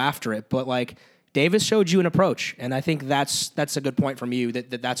and you go after it, but like. Davis showed you an approach, and I think that's a good point from you,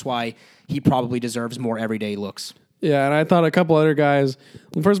 that's why he probably deserves more everyday looks. Yeah, and I thought a couple other guys.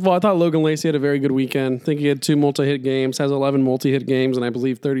 First of all, I thought Logan Lacey had a very good weekend. I think he had 2 multi-hit games, has 11 multi-hit games, and I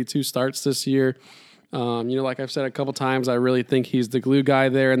believe 32 starts this year. Like I've said a couple times, I really think he's the glue guy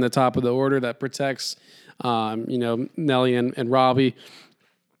there in the top of the order that protects, Nelly and Robbie.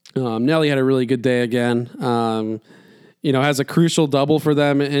 Nelly had a really good day again. Has a crucial double for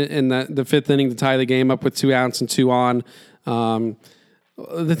them in the 5th inning to tie the game up with 2 outs and 2 on.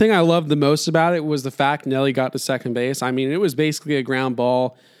 The thing I loved the most about it was the fact Nelly got to second base. I mean, it was basically a ground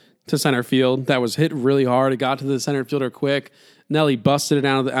ball to center field that was hit really hard. It got to the center fielder quick. Nelly busted it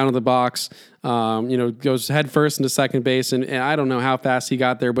out of the box. Goes head first into second base, and I don't know how fast he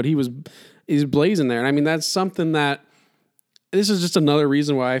got there, but he's blazing there. And I mean, that's something that. This is just another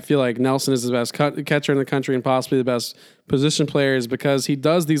reason why I feel like Nelson is the best catcher in the country and possibly the best position player is because he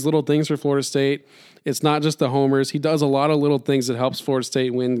does these little things for Florida State. It's not just the homers. He does a lot of little things that helps Florida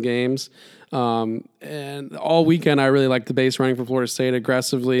State win games. And all weekend, I really liked the base running for Florida State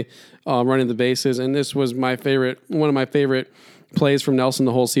aggressively running the bases. And this was one of my favorite plays from Nelson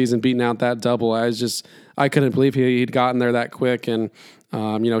the whole season, beating out that double. I couldn't believe he'd gotten there that quick. And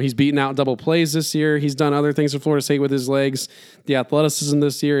he's beaten out double plays this year. He's done other things for Florida State with his legs. The athleticism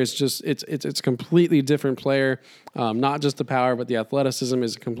this year is just it's a completely different player. Not just the power, but the athleticism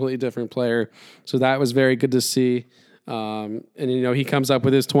is a completely different player. So that was very good to see. And he comes up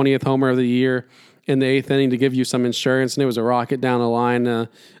with his 20th homer of the year. in the 8th inning to give you some insurance, and it was a rocket down the line,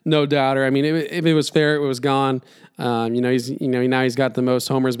 no doubter. I mean, if it was fair, it was gone. Now he's got the most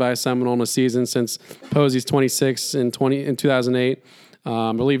homers by a Seminole in a season since Posey's 26 in 2008.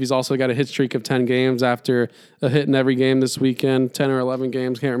 I believe he's also got a hit streak of 10 games after a hit in every game this weekend, 10 or 11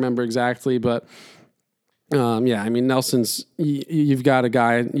 games, can't remember exactly, but I mean, Nelson's you've got a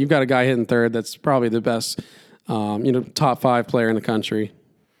guy hitting third that's probably the best, top 5 player in the country.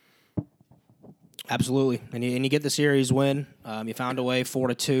 Absolutely, and you get the series win. You found a way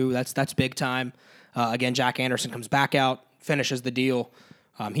 4-2. That's big time. Again, Jack Anderson comes back out, finishes the deal.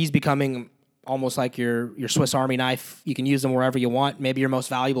 He's becoming almost like your Swiss Army knife. You can use them wherever you want. Maybe your most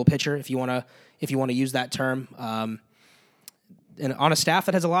valuable pitcher, if you want to use that term. And on a staff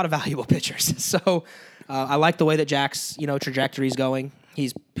that has a lot of valuable pitchers, so I like the way that Jack's trajectory is going.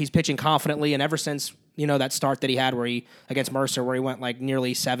 He's pitching confidently, and ever since that start that he had against Mercer, where he went like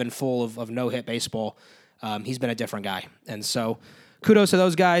nearly 7 full of no-hit baseball, he's been a different guy. And so kudos to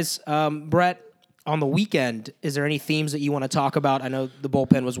those guys. Brett, on the weekend, is there any themes that you want to talk about? I know the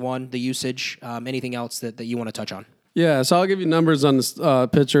bullpen was one, the usage, anything else that you want to touch on? Yeah, so I'll give you numbers on the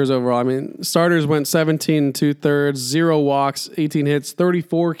pitchers overall. I mean, starters went 17 2/3, 0 walks, 18 hits,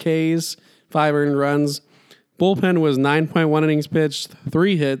 34 Ks, 5 earned runs. Bullpen was 9.1 innings pitched,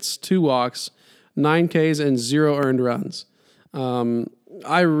 3 hits, 2 walks, 9 Ks, and 0 earned runs.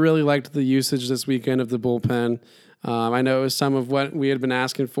 I really liked the usage this weekend of the bullpen. I know it was some of what we had been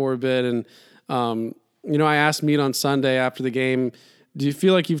asking for a bit, and I asked Meade on Sunday after the game, do you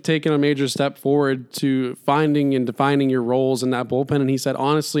feel like you've taken a major step forward to finding and defining your roles in that bullpen? And he said,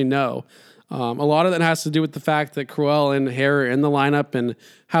 honestly, no. A lot of that has to do with the fact that Crowell and Hare are in the lineup and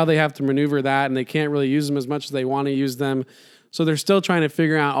how they have to maneuver that, and they can't really use them as much as they want to use them. So they're still trying to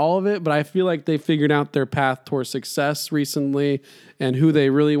figure out all of it, but I feel like they figured out their path towards success recently and who they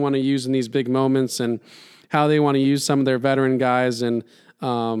really want to use in these big moments and how they want to use some of their veteran guys. And,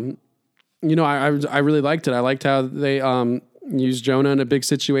 I really liked it. I liked how they used Jonah in a big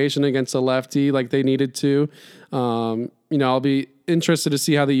situation against a lefty like they needed to. I'll be interested to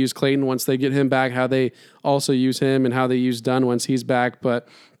see how they use Clayton once they get him back, how they also use him and how they use Dunn once he's back. But,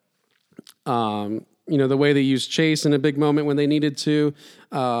 the way they used Chase in a big moment when they needed to,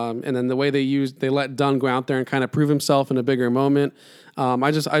 and then the way they let Dunn go out there and kind of prove himself in a bigger moment.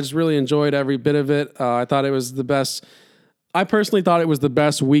 I just really enjoyed every bit of it. I thought it was the best. I personally thought it was the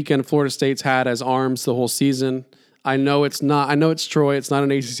best weekend Florida State's had as arms the whole season. I know it's not. I know it's Troy. It's not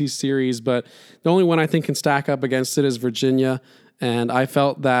an ACC series, but the only one I think can stack up against it is Virginia. And I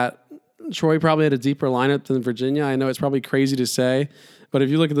felt that Troy probably had a deeper lineup than Virginia. I know it's probably crazy to say, but if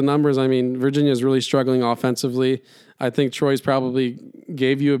you look at the numbers, I mean, Virginia is really struggling offensively. I think Troy's probably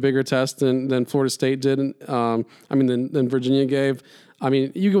gave you a bigger test than Florida State did. Than Virginia gave. I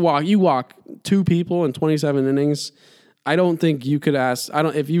mean, you walk 2 people in 27 innings. I don't think you could ask.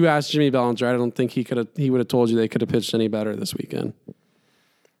 If you asked Jimmy Bellinger, I don't think he would have told you they could have pitched any better this weekend.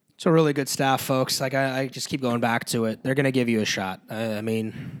 It's a really good staff, folks. Like I just keep going back to it. They're going to give you a shot.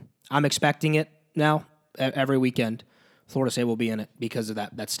 I'm expecting it now. Every weekend, Florida State will be in it because of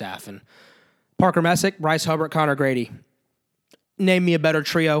that staff. And Parker Messick, Bryce Hubbard, Connor Grady. Name me a better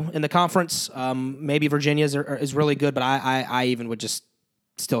trio in the conference. Maybe Virginia's is really good, but I even would just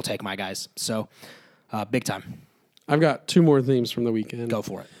still take my guys. So big time. I've got 2 more themes from the weekend. Go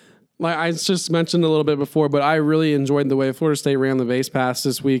for it. Like I just mentioned a little bit before, but I really enjoyed the way Florida State ran the base pass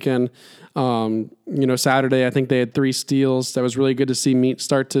this weekend. Saturday, I think they had 3 steals. That was really good to see Meade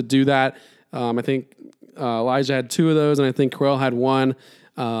start to do that. I think Elijah had 2 of those, and I think Crowell had 1.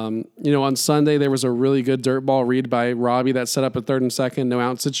 On Sunday, there was a really good dirt ball read by Robbie that set up a 3rd and 2nd, no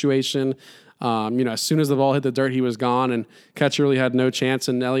out situation. As soon as the ball hit the dirt, he was gone, and catcher really had no chance.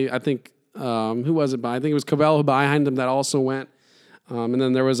 And Nelly, I think, who was it by? I think it was Cavell who behind him that also went. And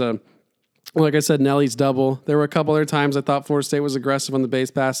then there was like I said, Nelly's double. There were a couple other times I thought Florida State was aggressive on the base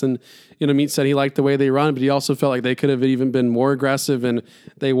pass, and Meade said he liked the way they run, but he also felt like they could have even been more aggressive, and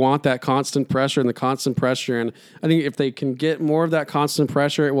they want that constant pressure. And I think if they can get more of that constant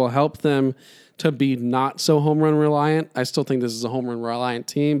pressure, it will help them to be not so home run reliant. I still think this is a home run reliant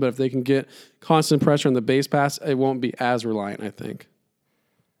team, but if they can get constant pressure on the base pass, it won't be as reliant, I think.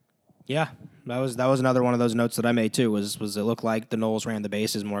 Yeah, that was another one of those notes that I made too. Was it looked like the Noles ran the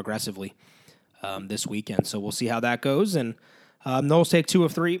bases more aggressively this weekend. So we'll see how that goes. And Noles take 2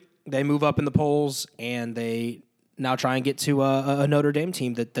 of 3. They move up in the polls, and they now try and get to a Notre Dame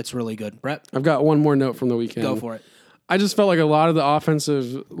team that's really good. Brett? I've got one more note from the weekend. Go for it. I just felt like a lot of the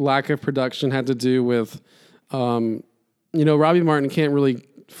offensive lack of production had to do with, Robbie Martin can't really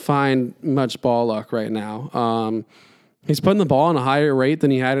find much ball luck right now. He's putting the ball on a higher rate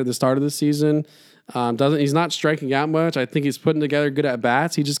than he had at the start of the season. He's not striking out much. I think he's putting together good at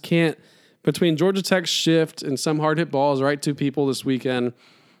bats. He just can't, between Georgia Tech's shift and some hard hit balls right to people this weekend,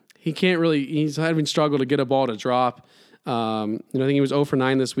 he's having struggled to get a ball to drop. I think he was 0 for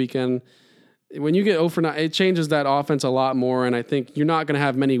 9 this weekend. When you get 0 for 9, it changes that offense a lot more, and I think you're not going to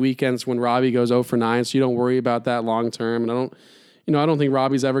have many weekends when Robbie goes 0 for 9, so you don't worry about that long term. And I don't think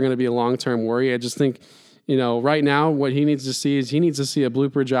Robbie's ever going to be a long-term worry. I just think, right now what he needs to see is he needs to see a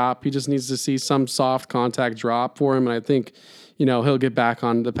blooper drop. He just needs to see some soft contact drop for him, and I think, he'll get back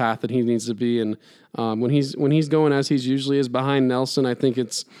on the path that he needs to be. And when he's going as he's usually is behind Nelson, I think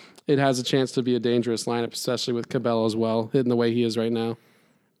it has a chance to be a dangerous lineup, especially with Cabell as well, hitting the way he is right now.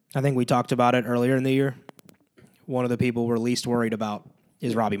 I think we talked about it earlier in the year. One of the people we're least worried about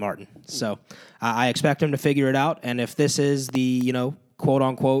is Robbie Martin. So I expect him to figure it out. And if this is the, quote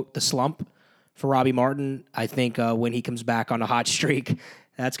unquote, the slump for Robbie Martin, I think when he comes back on a hot streak,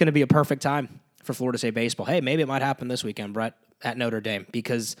 that's going to be a perfect time for Florida State baseball. Hey, maybe it might happen this weekend, Brett, at Notre Dame,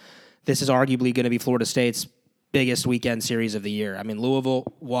 because this is arguably going to be Florida State's biggest weekend series of the year. I mean,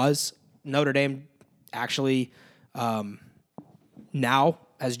 Louisville was. Notre Dame actually now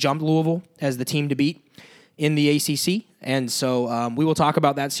has jumped Louisville as the team to beat in the ACC. And so we will talk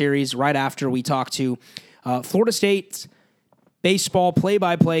about that series right after we talk to Florida State's baseball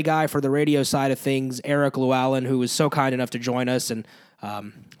play-by-play guy for the radio side of things, Eric Llewellyn, who was so kind enough to join us, and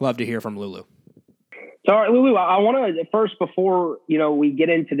love to hear from Lulu. So, all right, Lulu, I want to first, before we get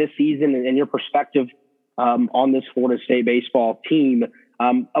into this season and your perspective on this Florida State baseball team,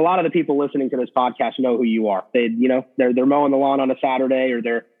 a lot of the people listening to this podcast know who you are. They're mowing the lawn on a Saturday, or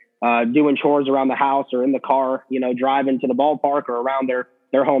they're doing chores around the house, or in the car, driving to the ballpark or around their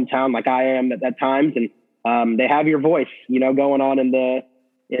hometown, like I am at times. And they have your voice, going on in the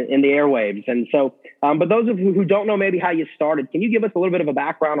airwaves. And so, but those of you who don't know maybe how you started, can you give us a little bit of a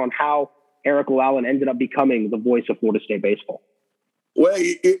background on how Eric Llewellyn ended up becoming the voice of Florida State baseball? Well,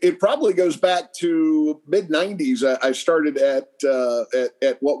 it probably goes back to mid '90s. I started at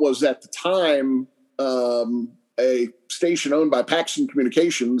what was at the time a station owned by Paxson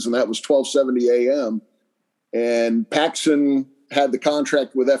Communications, and that was 1270 AM. And Paxson had the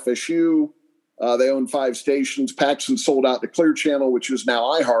contract with FSU. They owned 5 stations. Paxson sold out to Clear Channel, which is now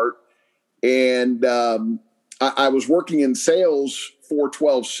iHeart. And I was working in sales for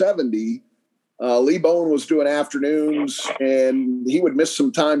 1270. Lee Bowen was doing afternoons, and he would miss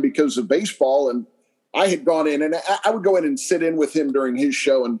some time because of baseball. And I had gone in, and I would go in and sit in with him during his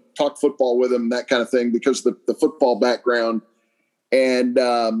show and talk football with him, that kind of thing, because the football background. And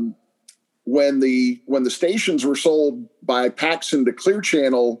when the stations were sold by Paxson to Clear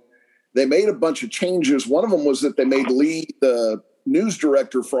Channel, they made a bunch of changes. One of them was that they made Lee the news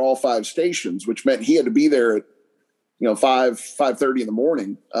director for all 5 stations, which meant he had to be there at 5:30 in the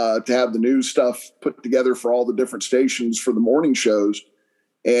morning to have the news stuff put together for all the different stations for the morning shows.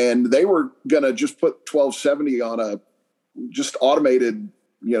 And they were going to just put 1270 on a just automated,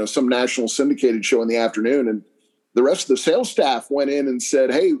 some national syndicated show in the afternoon. And the rest of the sales staff went in and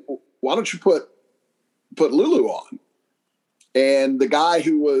said, hey, why don't you put Lulu on? And the guy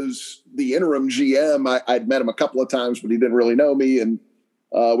who was the interim GM, I'd met him a couple of times, but he didn't really know me. And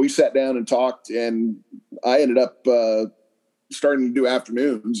we sat down and talked, and I ended up starting to do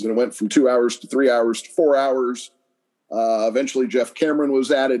afternoons, and it went from 2 hours to 3 hours to 4 hours. Eventually Jeff Cameron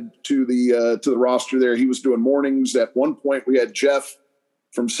was added to the roster there. He was doing mornings. At one point we had Jeff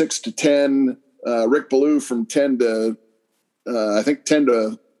from 6 to 10, Rick Ballou from 10 to, I think 10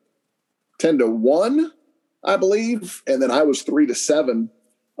 to 1, I believe. And then I was 3 to 7,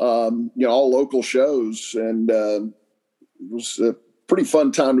 all local shows. And it was a pretty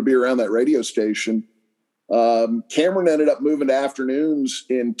fun time to be around that radio station. Cameron ended up moving to afternoons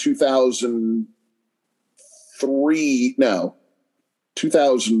in 2000.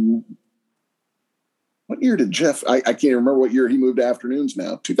 What year did Jeff? I can't remember what year he moved to afternoons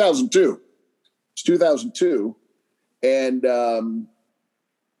now. 2002. It's 2002. And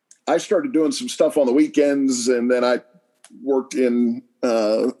I started doing some stuff on the weekends, and then I worked in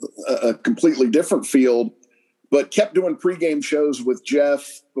a completely different field, but kept doing pregame shows with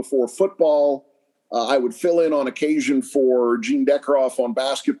Jeff before football. I would fill in on occasion for Gene Deckeroff on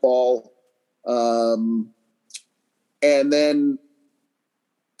basketball. And then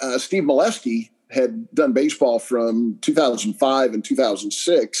Steve Molesky had done baseball from 2005 and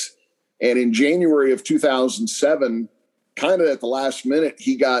 2006. And in January of 2007, kind of at the last minute,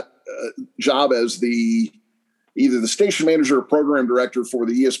 he got a job as either the station manager or program director for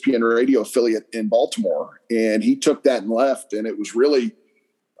the ESPN radio affiliate in Baltimore. And he took that and left. And it was really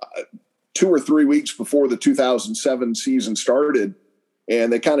 2 or 3 weeks before the 2007 season started.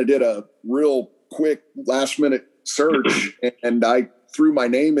 And they kind of did a real quick last minute search and I threw my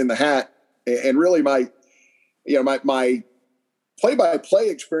name in the hat. And really my play-by-play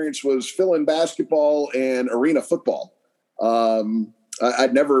experience was fill-in basketball and arena football. I've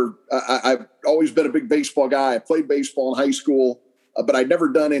always been a big baseball guy. I played baseball in high school, but I'd never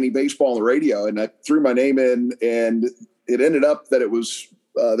done any baseball on the radio. And I threw my name in, and it ended up that it was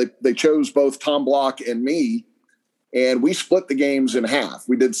they chose both Tom Block and me, and we split the games in half.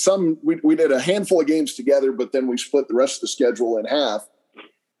 We did we did a handful of games together, but then we split the rest of the schedule in half.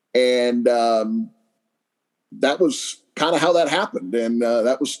 And that was kind of how that happened. And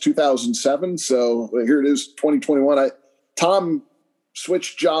that was 2007. So here it is, 2021. Tom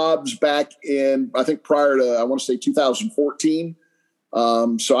switched jobs back in, I think prior to, I want to say 2014.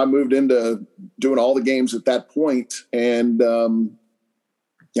 So I moved into doing all the games at that point. And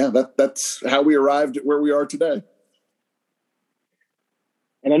that's how we arrived at where we are today.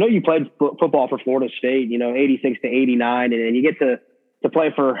 And I know you played football for Florida State, 86 to 89, and you get to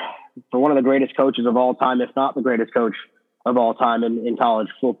play for one of the greatest coaches of all time, if not the greatest coach of all time in college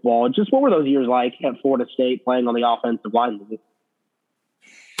football. Just what were those years like at Florida State playing on the offensive line?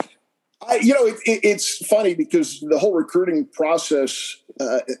 It's funny because the whole recruiting process,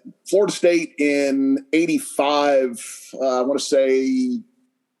 Florida State in 85, I want to say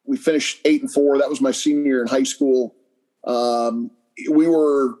we finished 8-4. That was my senior year in high school. We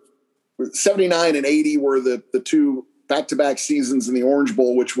were 79 and 80 were the two back-to-back seasons in the Orange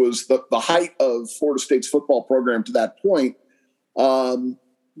Bowl, which was the height of Florida State's football program to that point.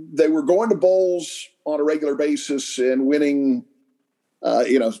 They were going to bowls on a regular basis and winning,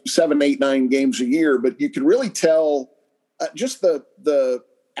 7, 8, 9 games a year. But you could really tell just the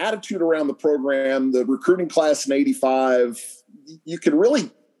attitude around the program, the recruiting class in 85, you could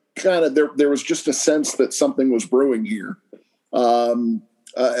really kind of, there was just a sense that something was brewing here.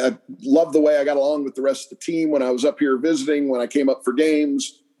 I loved the way I got along with the rest of the team when I was up here visiting, when I came up for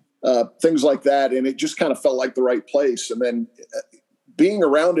games, things like that. And it just kind of felt like the right place. And then being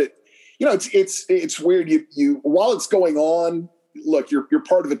around it, it's weird. You while it's going on, look, you're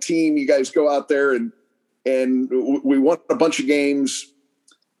part of a team. You guys go out there and we won a bunch of games.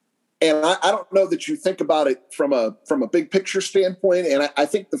 And I don't know that you think about it from a big picture standpoint. And I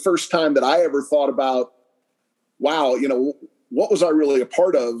think the first time that I ever thought about, wow, what was I really a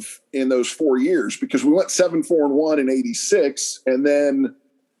part of in those 4 years? Because we went 7-4-1 in 86. And then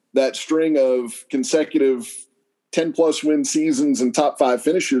that string of consecutive 10+ win seasons and top 5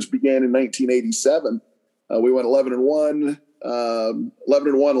 finishes began in 1987. We went 11-1,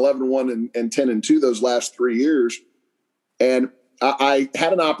 11-1, and 10-2 those last 3 years. And I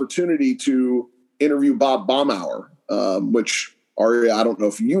had an opportunity to interview Bob Baumauer, which Aria, I don't know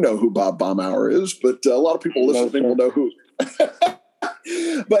if you know who Bob Baumauer is, but a lot of people listening will know who.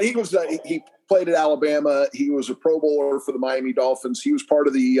 But he played at Alabama. He was a Pro Bowler for the Miami Dolphins. He was part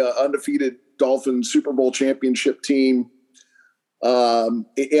of the undefeated Dolphins Super Bowl championship team. And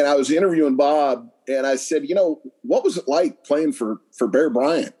I was interviewing Bob, and I said, what was it like playing for Bear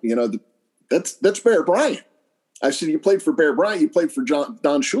Bryant? That's Bear Bryant. I said, you played for Bear Bryant. You played for Don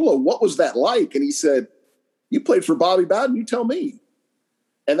Shula. What was that like? And he said, you played for Bobby Bowden. You tell me.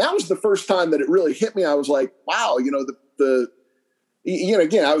 And that was the first time that it really hit me. I was like, wow, again,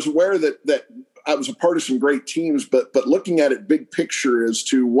 I was aware that I was a part of some great teams, but looking at it big picture as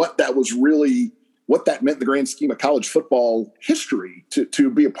to what that meant in the grand scheme of college football history to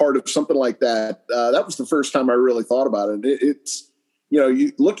be a part of something like that. That was the first time I really thought about it. It's,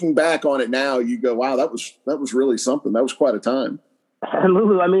 you looking back on it now, you go, wow, that was really something. That was quite a time. And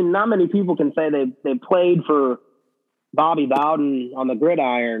Lulu, I mean, not many people can say they played for Bobby Bowden on the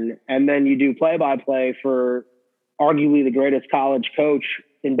gridiron, and then you do play-by-play for arguably the greatest college coach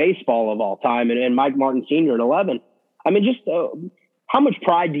in baseball of all time, and Mike Martin Sr. at 11. I mean, just how much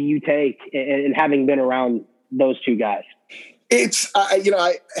pride do you take in having been around those two guys? It's,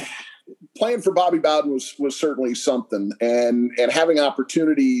 playing for Bobby Bowden was certainly something, and having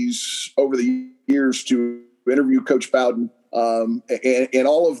opportunities over the years to interview Coach Bowden, and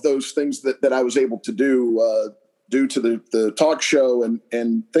all of those things that I was able to do due to the talk show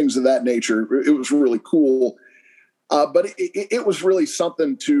and things of that nature. It was really cool. But it was really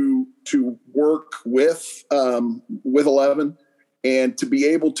something to work with 11 and to be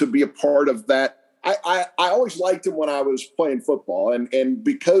able to be a part of that. I always liked him when I was playing football, and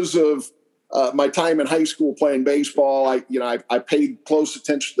because of my time in high school playing baseball, I paid close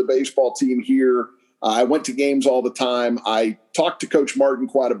attention to the baseball team here. I went to games all the time. I talked to Coach Martin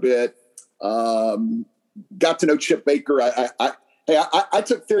quite a bit. Got to know Chip Baker. I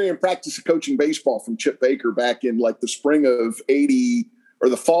took theory and practice of coaching baseball from Chip Baker back in like the spring of 80 or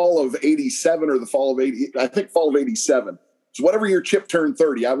the fall of 87 or the fall of 80, I think fall of 87. So whatever year Chip turned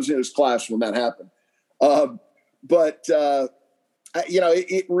 30, I was in his class when that happened.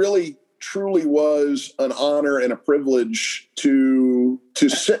 It really truly was an honor and a privilege to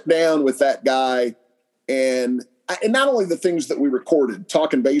sit down with that guy and not only the things that we recorded,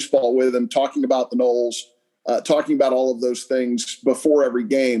 talking baseball with him, talking about the Noles, talking about all of those things before every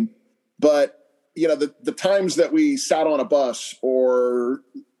game, but the times that we sat on a bus or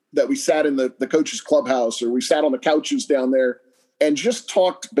that we sat in the coach's clubhouse or we sat on the couches down there and just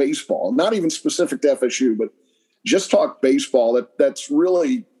talked baseball, not even specific to FSU, but just talked baseball. That's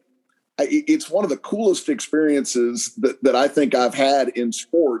really, it's one of the coolest experiences that I think I've had in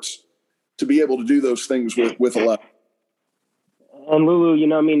sports, to be able to do those things with 11. And Lulu,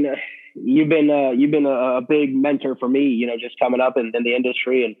 you've been a big mentor for me, just coming up in the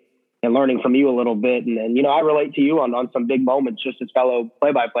industry and learning from you a little bit. And I relate to you on some big moments, just as fellow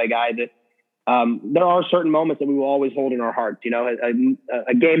play-by-play guy, that there are certain moments that we will always hold in our hearts,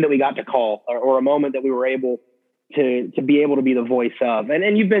 a game that we got to call or a moment that we were able to be able to be the voice of.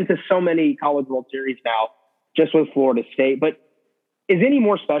 And you've been to so many College World Series now, just with Florida State, but is any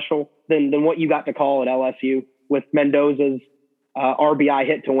more special than what you got to call at LSU with Mendoza's RBI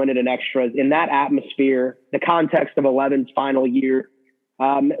hit to win it in extras, in that atmosphere, the context of 11's final year?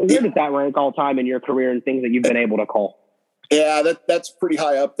 Where does that rank all time in your career and things that you've been able to call? Yeah, that's pretty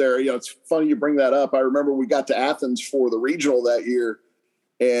high up there. It's funny you bring that up. I remember we got to Athens for the regional that year,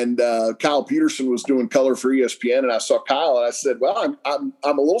 and Kyle Peterson was doing color for ESPN, and I saw Kyle and I said, "Well, I'm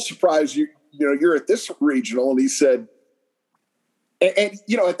a little surprised you're at this regional." And he said, and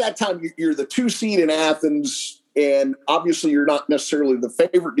at that time you're the 2 seed in Athens, and obviously you're not necessarily the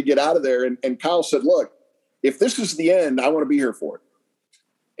favorite to get out of there. And Kyle said, "Look, if this is the end, I want to be here for it."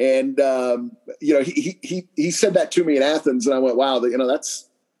 And he said that to me in Athens, and I went, "Wow, that's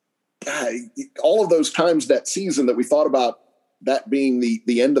God, all of those times that season that we thought about that being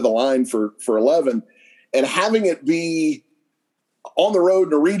the end of the line for 11, and having it be on the road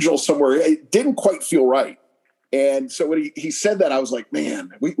in a regional somewhere, it didn't quite feel right." And so when he said that, I was like,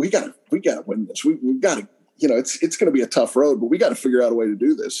 "Man, we gotta win this. We've got to, it's going to be a tough road, but we got to figure out a way to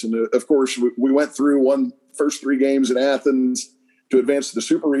do this." And of course, we went through first 3 games in Athens to advance to the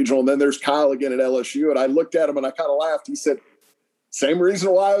Super Regional. And then there's Kyle again at LSU. And I looked at him and I kind of laughed. He said, "Same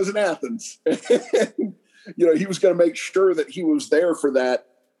reason why I was in Athens." He was going to make sure that he was there for that.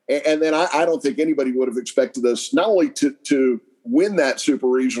 And then I don't think anybody would have expected us not only to win that Super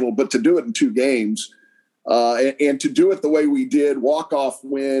Regional, but to do it in 2 games. And to do it the way we did, walk-off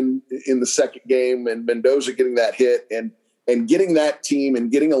win in the second game, and Mendoza getting that hit and getting that team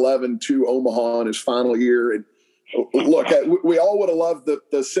and getting 11 to Omaha in his final year. And look, we all would have loved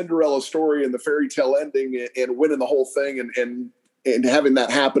the Cinderella story and the fairy tale ending and winning the whole thing and having that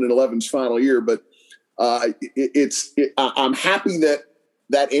happen in 11's final year. But I'm happy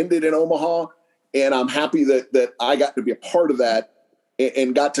that ended in Omaha, and I'm happy that I got to be a part of that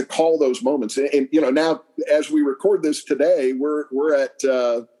and got to call those moments. And now as we record this today, we're at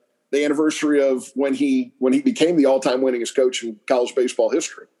the anniversary of when he became the all-time winningest coach in college baseball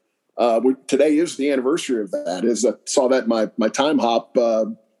history. Today is the anniversary of that. As I saw that in my time hop,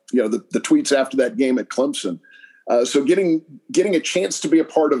 the tweets after that game at Clemson. So getting a chance to be a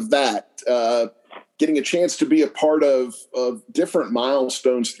part of that, getting a chance to be a part of different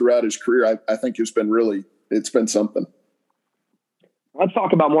milestones throughout his career, I think it's been something. Let's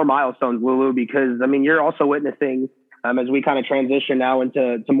talk about more milestones, Lulu, because you're also witnessing as we kind of transition now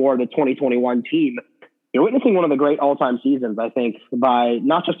into more of the 2021 team. You're witnessing one of the great all-time seasons, I think, by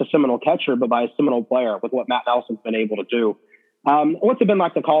not just a Seminole catcher, but by a Seminole player with what Matt Nelson's been able to do. What's it been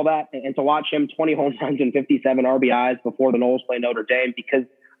like to call that and to watch him 20 home runs and 57 RBIs before the Noles play Notre Dame? Because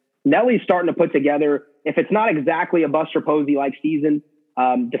Nelly's starting to put together, if it's not exactly a Buster Posey-like season,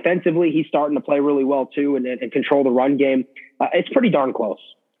 defensively, he's starting to play really well too and control the run game. It's pretty darn close.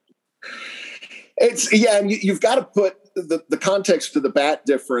 And you've got to put the context of the bat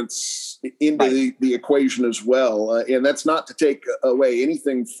difference into the equation as well. And that's not to take away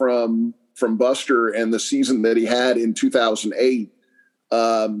anything from Buster and the season that he had in 2008.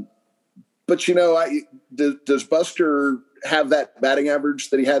 But does Buster have that batting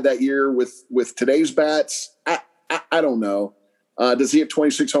average that he had that year with today's bats? I don't know. Does he have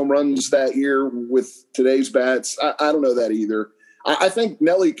 26 home runs that year with today's bats? I don't know that either. I think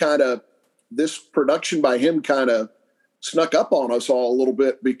Nelly this production by him kind of snuck up on us all a little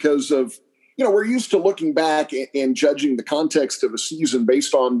bit because of, we're used to looking back and judging the context of a season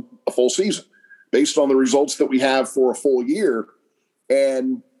based on a full season, based on the results that we have for a full year.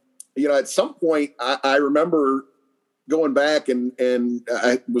 And, at some point I remember going back and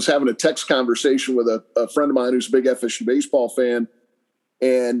I was having a text conversation with a friend of mine who's a big FSU baseball fan.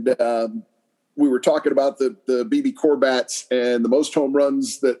 And we were talking about the BB Core bats and the most home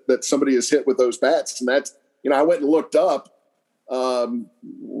runs that somebody has hit with those bats. And that's, I went and looked up, from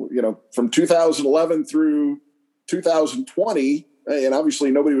 2011 through 2020, and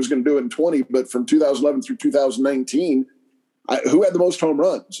obviously nobody was going to do it in 20, but from 2011 through 2019, who had the most home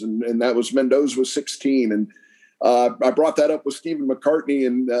runs? And that was Mendoza with 16. And I brought that up with Stephen McCartney,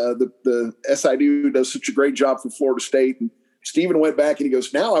 and the SID who does such a great job for Florida State. And Stephen went back and he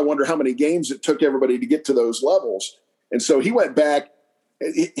goes, now I wonder how many games it took everybody to get to those levels. And so he went back.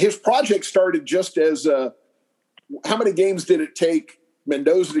 His project started just as how many games did it take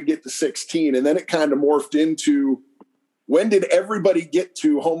Mendoza to get to 16? And then it kind of morphed into, when did everybody get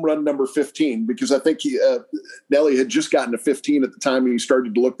to home run number 15? Because I think Nelly had just gotten to 15 at the time and he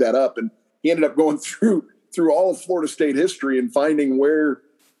started to look that up. And he ended up going through all of Florida State history and finding where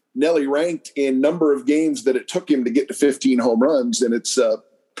Nelly ranked in number of games that it took him to get to 15 home runs. And it's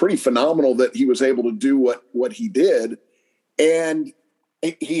pretty phenomenal that he was able to do what he did. And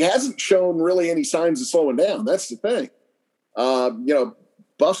he hasn't shown really any signs of slowing down. That's the thing.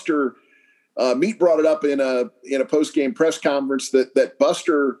 Buster Meat brought it up in a post-game press conference that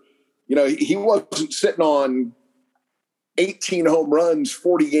Buster, he wasn't sitting on 18 home runs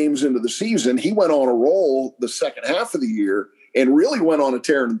 40 games into the season. He went on a roll the second half of the year and really went on a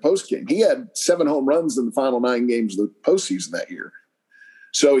tear in the postgame. He had 7 home runs in the final 9 games of the postseason that year.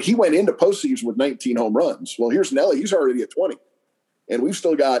 So he went into postseason with 19 home runs. Well, here's Nelly. He's already at 20. And we've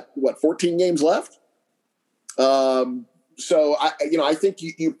still got, 14 games left? So, I think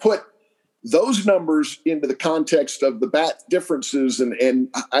you put those numbers into the context of the bat differences. And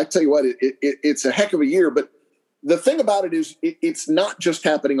I tell you what, it's a heck of a year. But the thing about it is it's not just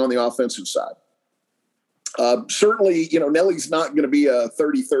happening on the offensive side. Certainly, Nelly's not going to be a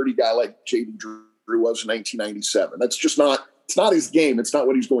 30-30 guy like J.D. Drew was in 1997. That's just not – it's not his game. It's not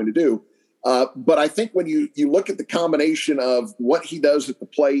what he's going to do. But I think when you look at the combination of what he does at the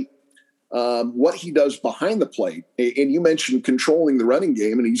plate, what he does behind the plate, and you mentioned controlling the running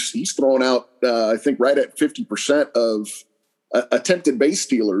game, and he's thrown out, I think, right at 50% of attempted base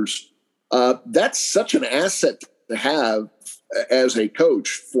stealers. That's such an asset to have as a coach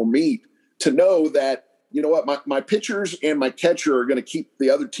for me to know that, my pitchers and my catcher are going to keep the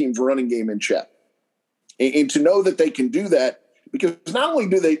other team's running game in check. And to know that they can do that, because not only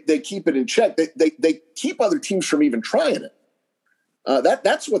do they keep it in check, they keep other teams from even trying it.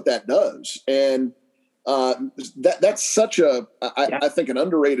 That's what that does. And that's such I think an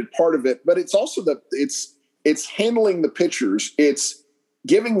underrated part of it, but it's also it's handling the pitchers. It's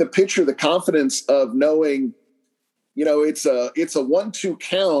giving the pitcher the confidence of knowing, it's a 1-2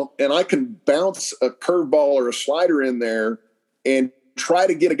 count and I can bounce a curveball or a slider in there and try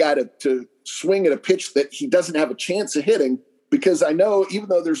to get a guy to swing at a pitch that he doesn't have a chance of hitting, because I know even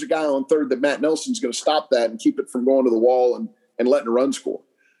though there's a guy on third that Matt Nelson's going to stop that and keep it from going to the wall and letting a run score.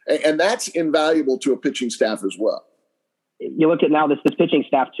 And that's invaluable to a pitching staff as well. You look at now this pitching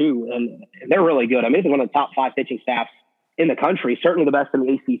staff too, and they're really good. I mean, they're one of the top 5 pitching staffs in the country, certainly the best in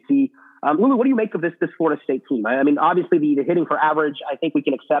the ACC. Lulu, what do you make of this Florida State team? I mean, obviously the hitting for average, I think we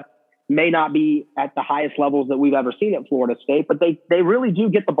can accept, may not be at the highest levels that we've ever seen at Florida State, but they really do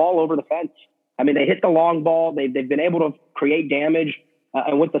get the ball over the fence. I mean, they hit the long ball. They've been able to create damage,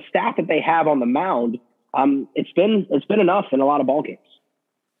 and with the staff that they have on the mound, it's been enough in a lot of ball games.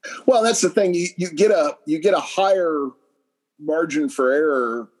 Well, that's the thing. You get a higher margin for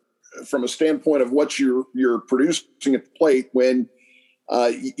error from a standpoint of what you're producing at the plate when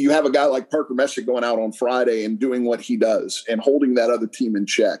you have a guy like Parker Messick going out on Friday and doing what he does and holding that other team in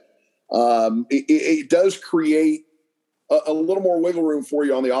check. It does create a little more wiggle room for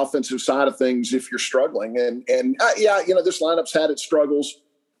you on the offensive side of things if you're struggling. And this lineup's had its struggles.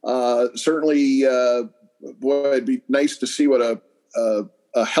 Certainly, it'd be nice to see what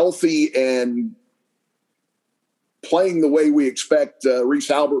a healthy and playing the way we expect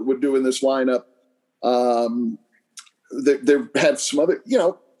Reese Albert would do in this lineup. There have some other,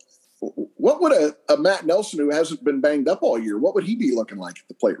 what would a Matt Nelson who hasn't been banged up all year, what would he be looking like at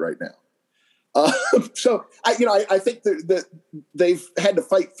the plate right now? So I think that they've had to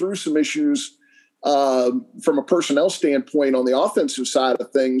fight through some issues from a personnel standpoint on the offensive side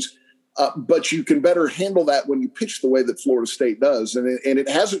of things. But you can better handle that when you pitch the way that Florida State does. And it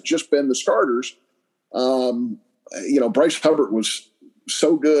hasn't just been the starters. Bryce Hubbard was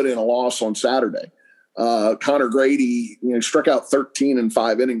so good in a loss on Saturday. Connor Grady, struck out 13 in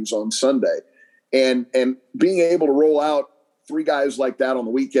 5 innings on Sunday. And being able to roll out 3 guys like that on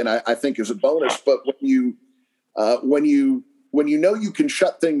the weekend, I think is a bonus. But when you know you can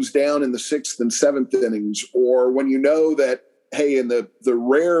shut things down in the 6th and 7th innings, or when you know that, hey, in the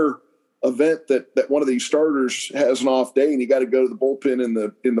rare event that one of these starters has an off day and you got to go to the bullpen in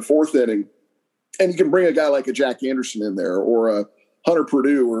the 4th inning, and you can bring a guy like a Jack Anderson in there, or a Hunter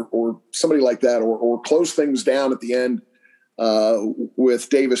Purdue, or somebody like that, or close things down at the end with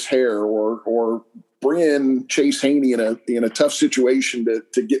Davis Hare, or bring in Chase Haney in a tough situation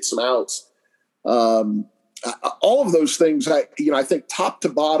to get some outs. All of those things, I think top to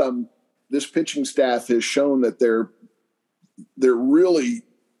bottom, this pitching staff has shown that they're really,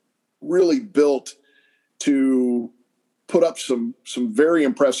 really built to put up some very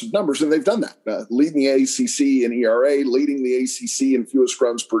impressive numbers, and they've done that. Leading the ACC in ERA, leading the ACC in fewest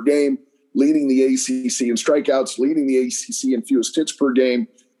runs per game, leading the ACC in strikeouts, leading the ACC in fewest hits per game.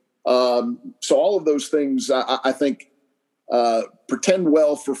 So all of those things, I think, portend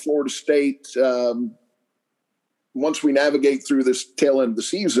well for Florida State once we navigate through this tail end of the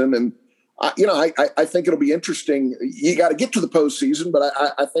season. And I think it'll be interesting. You got to get to the postseason, but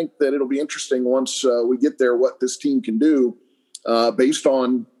I think that it'll be interesting once we get there what this team can do based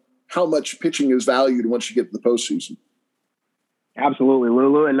on how much pitching is valued once you get to the postseason. Absolutely,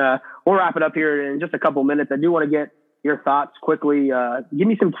 Lulu. And we'll wrap it up here in just a couple minutes. I do want to get your thoughts quickly. Give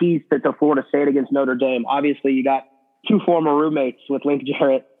me some keys to Florida State against Notre Dame. Obviously, you got two former roommates with Link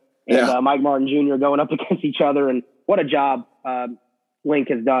Jarrett and Mike Martin Jr. going up against each other. And what a job Link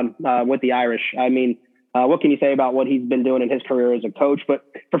has done with the Irish. I mean, what can you say about what he's been doing in his career as a coach? But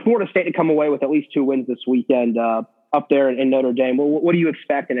for Florida State to come away with at least 2 wins this weekend up there in Notre Dame, what do you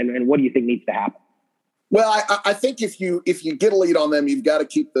expect and what do you think needs to happen? Well, I think if you get a lead on them, you've got to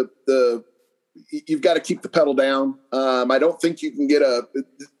keep the pedal down. I don't think you can get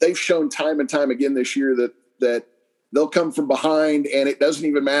they've shown time and time again this year that they'll come from behind, and it doesn't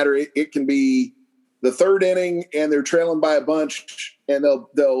even matter. It can be the 3rd inning and they're trailing by a bunch, and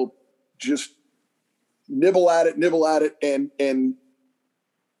they'll just nibble at it and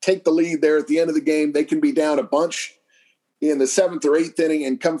take the lead there at the end of the game. They can be down a bunch in the 7th or 8th inning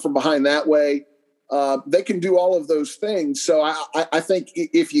and come from behind that way. They can do all of those things. So I think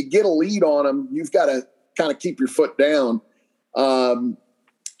if you get a lead on them, you've got to kind of keep your foot down.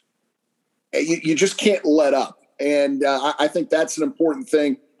 You just can't let up. And I think that's an important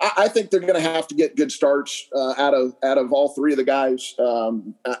thing. I think they're going to have to get good starts out of all 3 of the guys,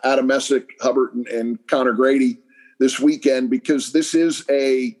 Adam Messick, Hubbard, and Connor Grady this weekend, because this is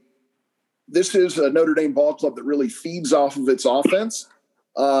a Notre Dame ball club that really feeds off of its offense.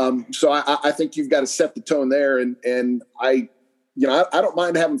 So I think you've got to set the tone there. And I don't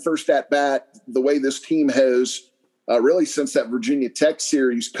mind having first at bat the way this team has really since that Virginia Tech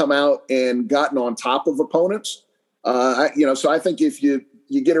series come out and gotten on top of opponents. So I think if you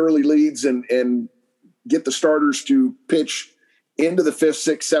get early leads and get the starters to pitch into the 5th,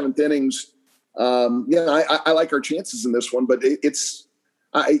 6th, 7th innings, I like our chances in this one, but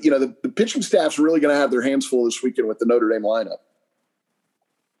the pitching staff's really going to have their hands full this weekend with the Notre Dame lineup.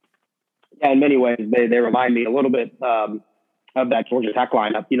 Yeah, in many ways, they remind me a little bit of that Georgia Tech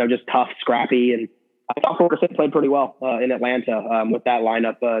lineup, just tough, scrappy. And I thought Florida State played pretty well in Atlanta with that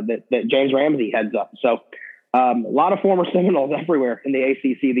lineup that James Ramsey heads up. So a lot of former Seminoles everywhere in the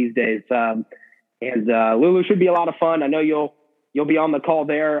ACC these days. And Lulu should be a lot of fun. I know you'll be on the call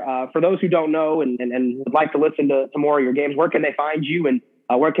there. For those who don't know and would like to listen to more of your games, where can they find you, and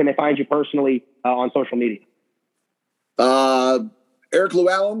where can they find you personally on social media? Eric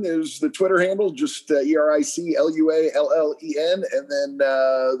Llewellyn is the Twitter handle, just EricLuallen. And then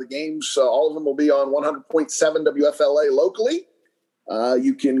the games, all of them will be on 100.7 WFLA locally.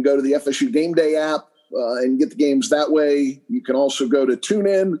 You can go to the FSU Game Day app and get the games that way. You can also go to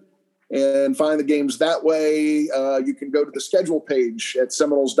TuneIn and find the games that way. You can go to the schedule page at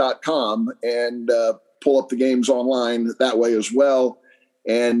Seminoles.com and pull up the games online that way as well.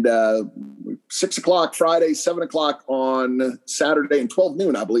 And 6 o'clock Friday, 7 o'clock on Saturday, and 12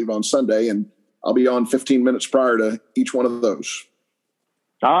 noon, I believe, on Sunday. And I'll be on 15 minutes prior to each one of those.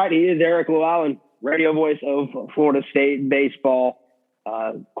 All right. He is Eric Llewellyn, radio voice of Florida State baseball,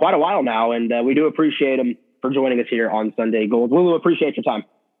 quite a while now. And we do appreciate him for joining us here on Sunday Gold. Lulu, appreciate your time.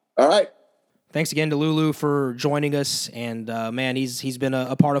 All right. Thanks again to Lulu for joining us. And, man, he's been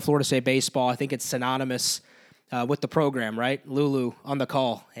a part of Florida State baseball. I think it's synonymous with the program, right? Lulu on the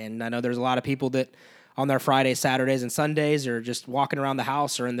call. And I know there's a lot of people that on their Fridays, Saturdays, and Sundays are just walking around the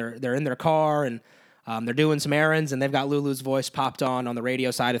house, or they're in their car, and they're doing some errands, and they've got Lulu's voice popped on the radio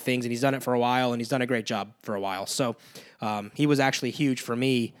side of things, and he's done it for a while, and he's done a great job for a while. So he was actually huge for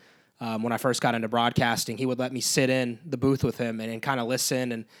me when I first got into broadcasting. He would let me sit in the booth with him and kind of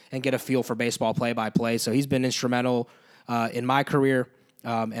listen and get a feel for baseball play-by-play. So he's been instrumental in my career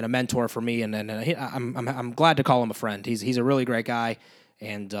and a mentor for me. And I'm glad to call him a friend. He's a really great guy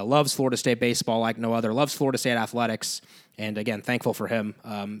and loves Florida State baseball like no other, loves Florida State athletics. And again, thankful for him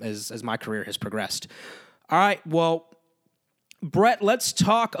as my career has progressed. All right, well, Brett, let's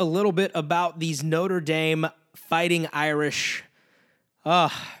talk a little bit about these Notre Dame Fighting Irish.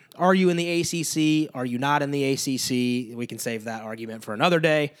 Are you in the ACC? Are you not in the ACC? We can save that argument for another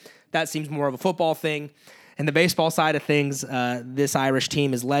day. That seems more of a football thing. And the baseball side of things, this Irish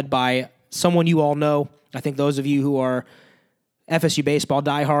team is led by someone you all know. I think those of you who are FSU baseball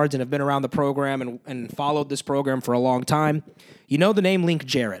diehards and have been around the program and followed this program for a long time, you know the name Link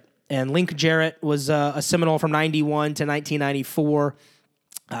Jarrett. And Link Jarrett was a Seminole from 91 to 1994.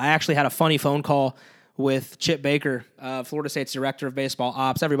 I actually had a funny phone call with Chip Baker, Florida State's director of baseball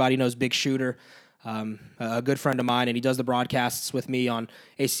ops. Everybody knows Big Shooter, a good friend of mine, and he does the broadcasts with me on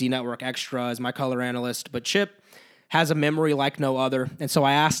ACC Network Extra as my color analyst. But Chip has a memory like no other. And so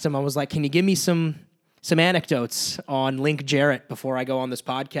I asked him, I was like, can you give me some anecdotes on Link Jarrett before I go on this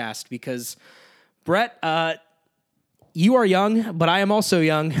podcast? Because, Brett, you are young, but I am also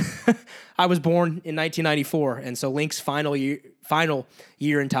young. I was born in 1994, and so Link's final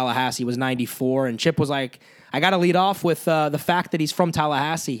year in Tallahassee was 94, and Chip was like, I got to lead off with the fact that he's from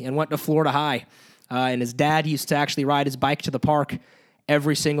Tallahassee and went to Florida High, and his dad used to actually ride his bike to the park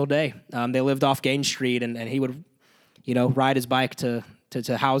every single day. They lived off Gaines Street, and he would, ride his bike to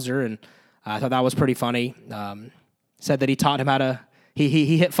Hauser, and I thought that was pretty funny. Said that he taught him how to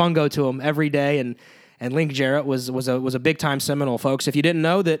he hit fungo to him every day, and Link Jarrett was a big time Seminole, folks. If you didn't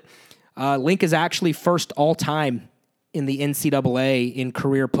know that, Link is actually first all time in the NCAA in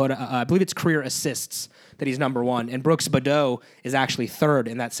career I believe it's career assists that he's number one, and Brooks Badeau is actually third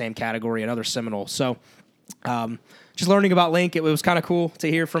in that same category, another Seminole. So, just learning about Link, it was kind of cool to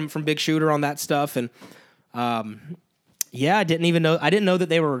hear from Big Shooter on that stuff, and I didn't know that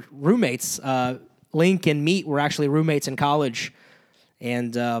they were roommates. Link and Meat were actually roommates in college,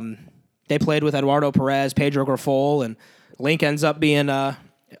 and they played with Eduardo Perez, Pedro Grifol, and Link ends up being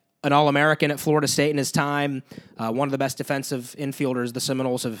an All-American at Florida State in his time, one of the best defensive infielders the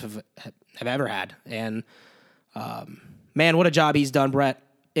Seminoles have ever had. And, man, what a job he's done, Brett,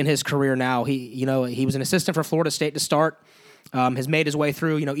 in his career now. He was an assistant for Florida State to start, has made his way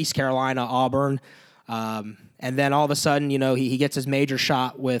through, East Carolina, Auburn, and then all of a sudden, he gets his major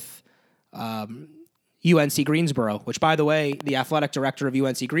shot with UNC Greensboro, which, by the way, the athletic director of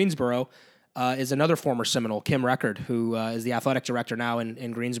UNC Greensboro is another former Seminole, Kim Record, who is the athletic director now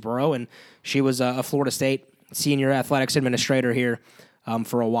in Greensboro, and she was a Florida State senior athletics administrator here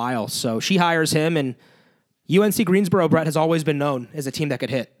for a while. So she hires him, and UNC Greensboro, Brett, has always been known as a team that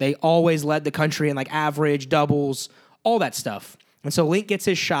could hit. They always led the country in average, doubles, all that stuff. And so Link gets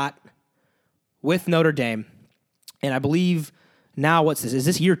his shot with Notre Dame, and I believe now, what's this? Is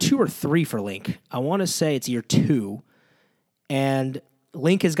this year 2 or 3 for Link? I want to say it's year 2, and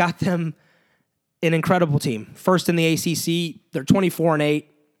Link has got them an incredible team. First in the ACC, they're 24-8,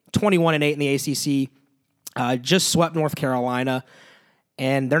 21-8 in the ACC. Just swept North Carolina,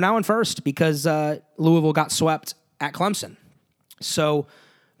 and they're now in first because Louisville got swept at Clemson. So,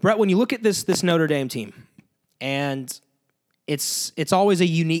 Brett, when you look at this Notre Dame team, and it's always a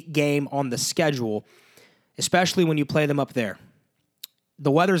unique game on the schedule, especially when you play them up there.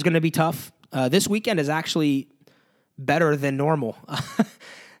 The weather's going to be tough. This weekend is actually better than normal.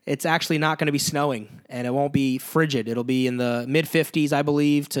 It's actually not going to be snowing, and it won't be frigid. It'll be in the mid-50s, I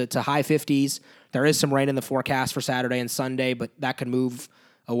believe, to high 50s. There is some rain in the forecast for Saturday and Sunday, but that could move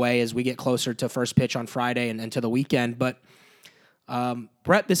away as we get closer to first pitch on Friday and to the weekend. But,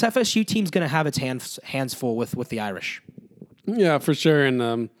 Brett, this FSU team's going to have its hands full with the Irish. Yeah, for sure.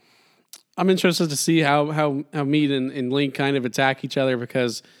 And I'm interested to see how Meade and Link kind of attack each other,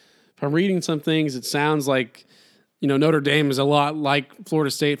 because if I'm reading some things, it sounds like Notre Dame is a lot like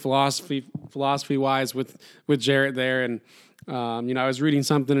Florida State philosophy-wise with Jarrett there. And, I was reading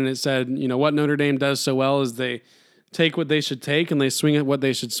something and it said, what Notre Dame does so well is they take what they should take and they swing at what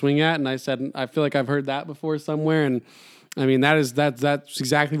they should swing at. And I said, I feel like I've heard that before somewhere. And, I mean, that's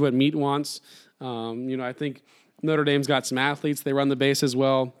exactly what Meat wants. I think Notre Dame's got some athletes. They run the base as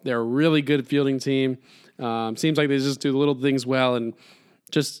well. They're a really good fielding team. Seems like they just do the little things well and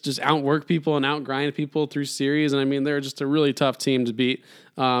just outwork people and outgrind people through series. And I mean, they're just a really tough team to beat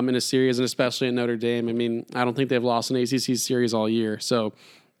in a series, and especially in Notre Dame. I mean, I don't think they've lost an ACC series all year. So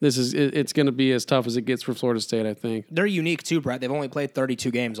it's going to be as tough as it gets for Florida State, I think. They're unique too, Brett. They've only played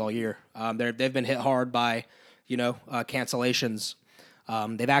 32 games all year. They've been hit hard by, cancellations.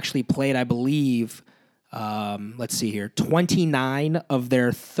 They've actually played, I believe, 29 of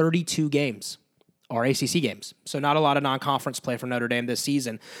their 32 games are ACC games. So not a lot of non-conference play for Notre Dame this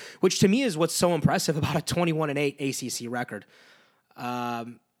season, which to me is what's so impressive about a 21-8 ACC record.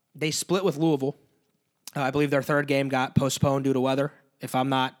 They split with Louisville. I believe their third game got postponed due to weather, if I'm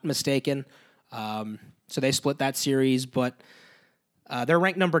not mistaken. So they split that series, but they're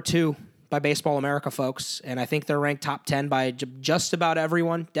ranked number 2 by Baseball America, folks, and I think they're ranked top 10 by just about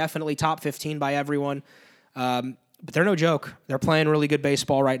everyone, definitely top 15 by everyone. But they're no joke. They're playing really good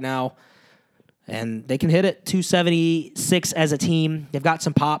baseball right now, and they can hit it. 276 as a team. They've got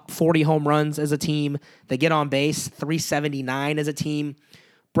some pop, 40 home runs as a team. They get on base, 379 as a team.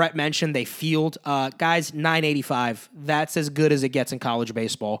 Brett mentioned they field. Guys, 985. That's as good as it gets in college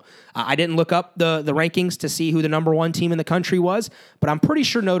baseball. I didn't look up the rankings to see who the number 1 team in the country was, but I'm pretty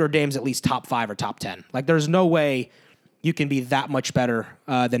sure Notre Dame's at least top 5 or top 10. Like, there's no way you can be that much better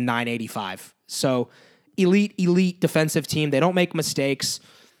than 985. So, elite defensive team. They don't make mistakes.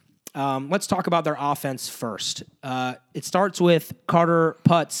 Let's talk about their offense first. It starts with Carter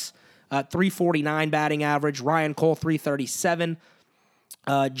Putz, 349 batting average. Ryan Cole, 337.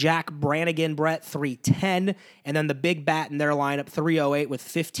 Jack Brannigan, Brett, 310. And then the big bat in their lineup, 308 with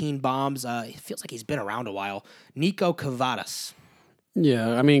 15 bombs. It feels like he's been around a while. Nico Cavadas.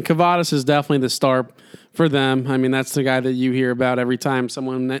 Yeah, I mean, Cavadas is definitely the star for them. I mean, that's the guy that you hear about every time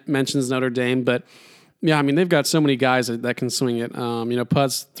someone mentions Notre Dame. But, yeah, I mean, they've got so many guys that can swing it.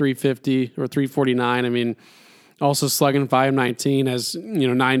 Putz, 350 or 349. I mean, also slugging 519, has,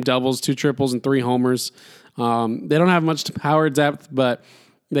 9 doubles, 2 triples, and 3 homers. They don't have much power depth, but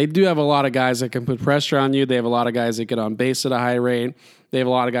they do have a lot of guys that can put pressure on you. They have a lot of guys that get on base at a high rate. They have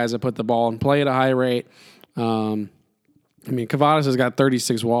a lot of guys that put the ball in play at a high rate. Cavadas has got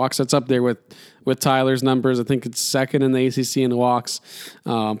 36 walks. That's up there with Tyler's numbers. I think it's second in the ACC in walks.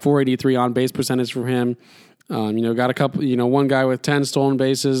 483 on base percentage for him. Got a couple, one guy with 10 stolen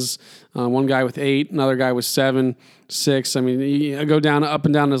bases, one guy with 8, another guy with 7, 6. I mean, you go up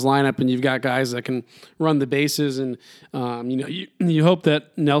and down this lineup, and you've got guys that can run the bases, and you hope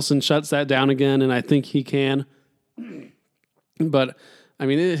that Nelson shuts that down again, and I think he can. But I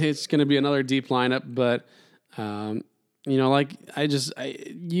mean, it's going to be another deep lineup, but I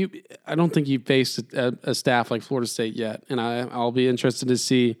don't think you've faced a staff like Florida State yet, and I'll be interested to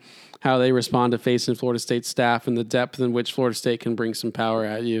see how they respond to facing Florida State staff and the depth in which Florida State can bring some power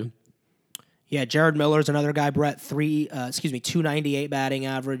at you. Yeah, Jared Miller's another guy, Brett, 298 batting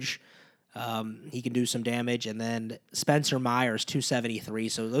average. He can do some damage. And then Spencer Myers, 273.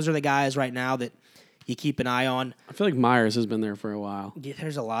 So those are the guys right now that you keep an eye on. I feel like Myers has been there for a while. Yeah,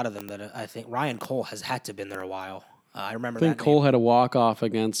 there's a lot of them that I think. Ryan Cole has had to have been there a while. I remember that. I think Cole had a walk-off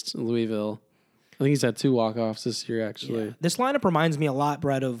against Louisville. I think he's had 2 walk-offs this year, actually. Yeah. This lineup reminds me a lot,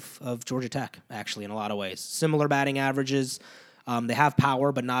 Brett, of Georgia Tech, actually, in a lot of ways. Similar batting averages. They have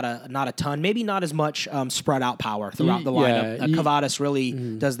power, but not a ton. Maybe not as much spread out power throughout the lineup. Cavadas really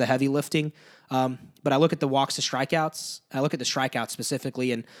does the heavy lifting. But I look at the walks to strikeouts. I look at the strikeouts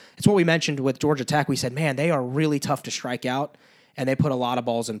specifically, and it's what we mentioned with Georgia Tech. We said, man, they are really tough to strike out, and they put a lot of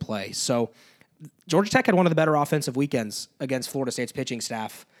balls in play. So Georgia Tech had one of the better offensive weekends against Florida State's pitching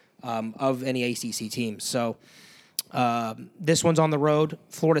staff of any ACC team. So this one's on the road.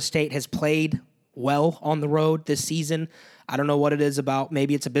 Florida State has played well on the road this season. I don't know what it is about.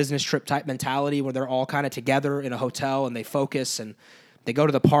 Maybe it's a business trip type mentality where they're all kind of together in a hotel and they focus and they go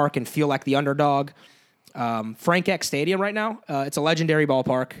to the park and feel like the underdog. Frank Eck Stadium right now, it's a legendary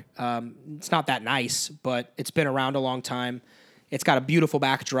ballpark. It's not that nice, but it's been around a long time. It's got a beautiful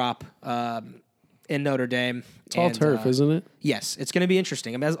backdrop in Notre Dame. It's all turf, isn't it? Yes, it's going to be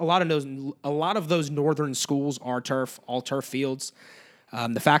interesting. I mean, a lot of those northern schools are turf, all turf fields.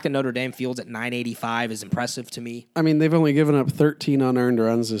 The fact that Notre Dame fields at 985 is impressive to me. I mean, they've only given up 13 unearned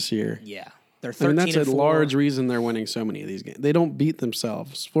runs this year. Yeah. They're 13 that's a large reason they're winning so many of these games. They don't beat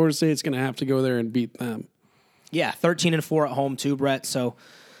themselves. Florida State's going to have to go there and beat them. Yeah, 13-4 at home too, Brett. So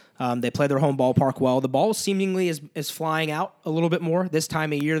they play their home ballpark well. The ball seemingly is flying out a little bit more this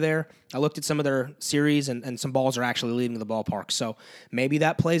time of year there. I looked at some of their series, and some balls are actually leaving the ballpark. So maybe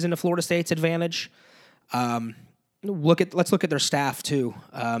that plays into Florida State's advantage. Let's look at their staff too.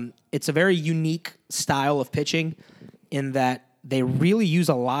 It's a very unique style of pitching in that they really use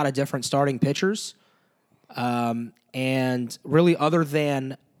a lot of different starting pitchers. And really, other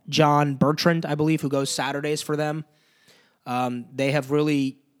than John Bertrand, I believe, who goes Saturdays for them, they have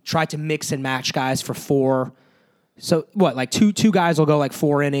really tried to mix and match guys for 4. So what, like two guys will go like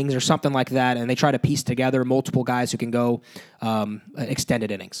 4 innings or something like that, and they try to piece together multiple guys who can go extended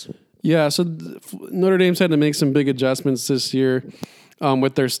innings. Yeah, so Notre Dame's had to make some big adjustments this year.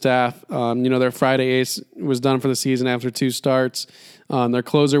 with their staff. Their Friday ace was done for the season after 2 starts. Their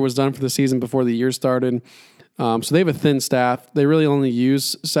closer was done for the season before the year started. So they have a thin staff. They really only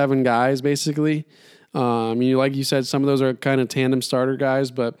use 7 guys, basically. Like you said, some of those are kind of tandem starter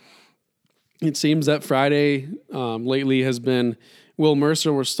guys, but it seems that Friday lately has been Will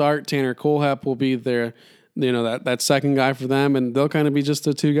Mercer will start. Tanner Colehep will be their, that second guy for them, and they'll kind of be just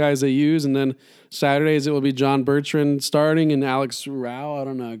the 2 guys they use. And then Saturdays it will be John Bertrand starting and Alex Rao. I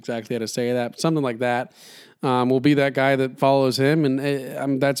don't know exactly how to say that, but something like that will be that guy that follows him.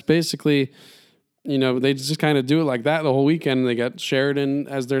 And that's basically, they just kind of do it like that the whole weekend. They got Sheridan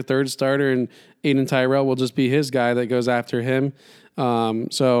as their 3rd starter, and Aiden Tyrell will just be his guy that goes after him.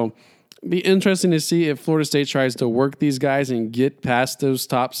 So be interesting to see if Florida State tries to work these guys and get past those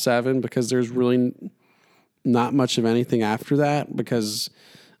top 7, because there's really not much of anything after that because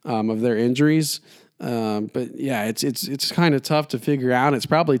of their injuries. But yeah, it's kind of tough to figure out. It's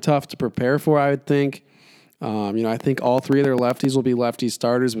probably tough to prepare for, I would think. I think all 3 of their lefties will be lefty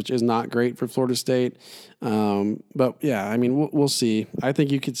starters, which is not great for Florida State. But yeah, I mean, we'll see. I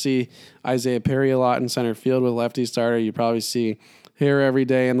think you could see Isaiah Perry a lot in center field with lefty starter. You probably see Hare every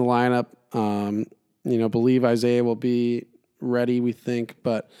day in the lineup. Believe Isaiah will be ready, we think,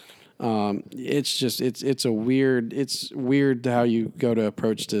 but it's weird how you go to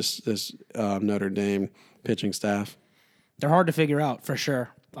approach this Notre Dame pitching staff. They're hard to figure out for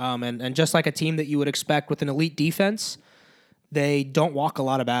sure. And just like a team that you would expect with an elite defense, they don't walk a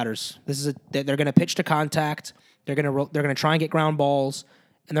lot of batters. They're going to pitch to contact. They're going to try and get ground balls,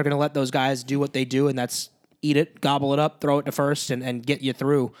 and they're going to let those guys do what they do, and that's eat it, gobble it up, throw it to first, and get you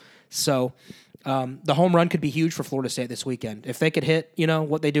through. So the home run could be huge for Florida State this weekend. If they could hit,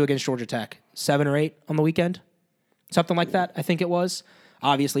 what they do against Georgia Tech, 7 or 8 on the weekend, something like that, I think it was.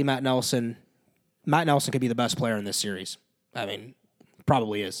 Obviously, Matt Nelson could be the best player in this series. I mean,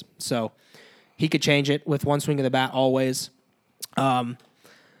 probably is. So he could change it with one swing of the bat always. But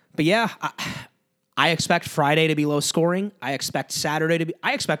yeah, I expect Friday to be low scoring. I expect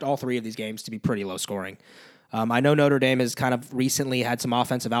I expect all 3 of these games to be pretty low scoring. I know Notre Dame has kind of recently had some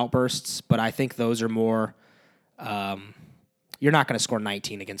offensive outbursts, but I think those are more, you're not going to score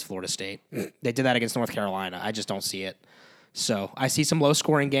 19 against Florida State. They did that against North Carolina. I just don't see it. So I see some low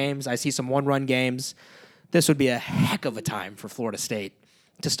scoring games. I see some 1-run games. This would be a heck of a time for Florida State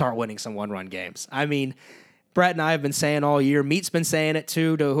to start winning some 1-run games. I mean, Brett and I have been saying all year, Meat's been saying it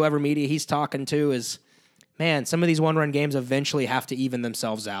too, to whoever media he's talking to, is, man, some of these 1-run games eventually have to even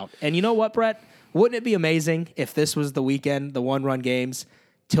themselves out. And you know what, Brett? Wouldn't it be amazing if this was the weekend, the 1-run games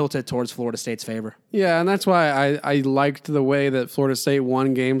tilted towards Florida State's favor? Yeah, and that's why I liked the way that Florida State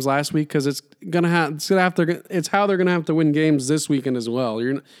won games last week, because it's how they're gonna have to win games this weekend as well.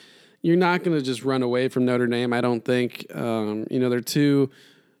 You're not going to just run away from Notre Dame, I don't think. They're too,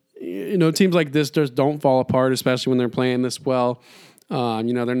 teams like this just don't fall apart, especially when they're playing this well. They're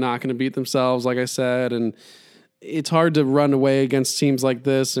not going to beat themselves, like I said, and it's hard to run away against teams like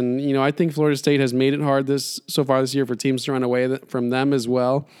this. And, I think Florida State has made it hard so far this year for teams to run away from them as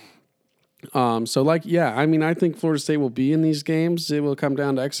well. I think Florida State will be in these games. It will come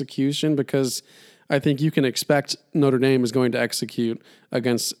down to execution, because I think you can expect Notre Dame is going to execute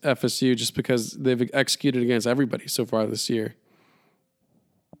against FSU just because they've executed against everybody so far this year.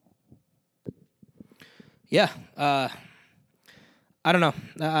 Yeah. I don't know.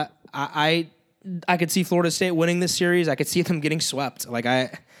 I could see Florida State winning this series. I could see them getting swept. Like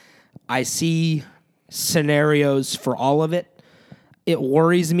I see scenarios for all of it. It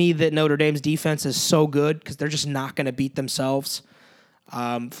worries me that Notre Dame's defense is so good because they're just not going to beat themselves.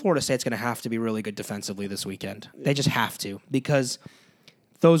 Florida State's going to have to be really good defensively this weekend. They just have to, because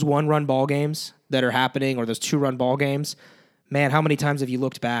those 1-run ball games that are happening, or those 2-run ball games, man, how many times have you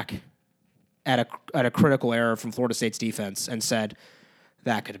looked back at a critical error from Florida State's defense and said,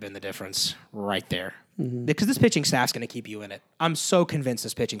 that could have been the difference right there? Mm-hmm. Because this pitching staff's going to keep you in it. I'm so convinced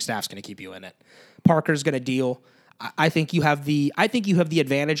this pitching staff's going to keep you in it. Parker's going to deal. I think you have the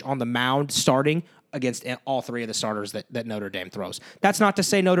advantage on the mound starting against all 3 of the starters that Notre Dame throws. That's not to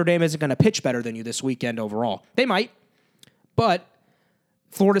say Notre Dame isn't going to pitch better than you this weekend overall. They might. But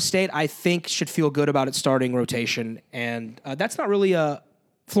Florida State, I think, should feel good about its starting rotation. And that's not really a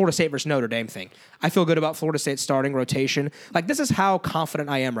Florida State versus Notre Dame thing. I feel good about Florida State's starting rotation. Like, this is how confident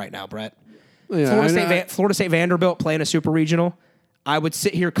I am right now, Brett. Yeah, Florida State Vanderbilt playing a super regional. I would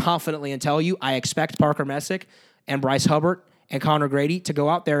sit here confidently and tell you I expect Parker Messick and Bryce Hubbard and Connor Grady to go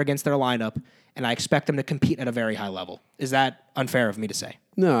out there against their lineup, and I expect them to compete at a very high level. Is that unfair of me to say?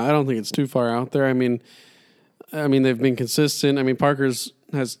 No, I don't think it's too far out there. I mean, they've been consistent. I mean, Parker's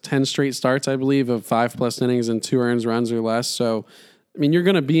has 10 straight starts, I believe, of 5+ innings and 2 earned runs or less. So I mean, you're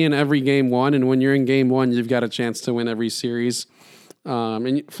going to be in every game one, and when you're in game one, you've got a chance to win every series.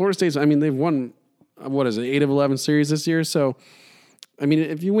 And Florida State's, I mean, they've won, 8 of 11 series this year. So, I mean,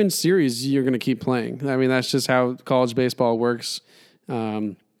 if you win series, you're going to keep playing. I mean, that's just how college baseball works.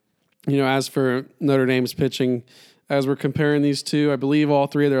 As for Notre Dame's pitching, as we're comparing these two, I believe all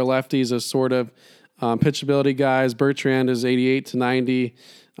three of their lefties are sort of pitchability guys. Bertrand is 88 to 90,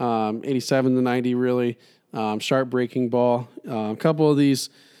 87 to 90, really. Sharp breaking ball. A couple of these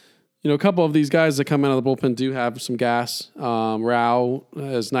guys that come out of the bullpen do have some gas. Rao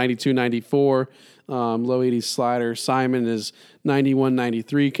is 92, 94, low 80s slider. Simon is 91,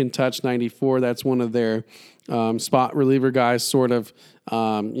 93, can touch 94. That's one of their spot reliever guys, sort of.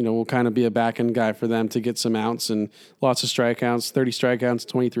 Will kind of be a back end guy for them to get some outs and lots of strikeouts, 30 strikeouts,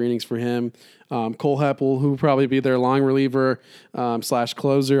 23 innings for him. Cole Heppel, who will probably be their long reliever /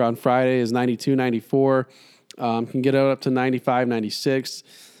 closer on Friday, is 92, 94. Can get out up to 95, 96.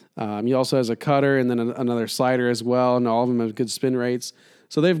 He also has a cutter and then another slider as well, and all of them have good spin rates.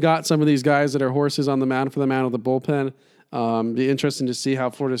 So they've got some of these guys that are horses on the mound for the mound of the bullpen. Be interesting to see how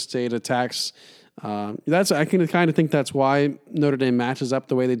Florida State attacks. I can kind of think that's why Notre Dame matches up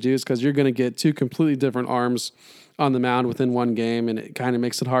the way they do, is because you're going to get two completely different arms on the mound within one game, and it kind of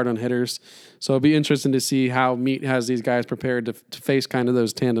makes it hard on hitters. So it'll be interesting to see how Meat has these guys prepared to face kind of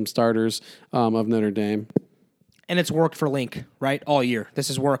those tandem starters of Notre Dame. And it's worked for Link, right, all year. This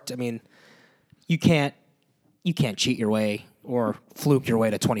has worked. I mean, you can't cheat your way or fluke your way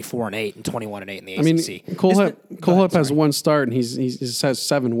to 24-8 and 21-8 in the ACC. I mean, Cole Hepp has one start and he has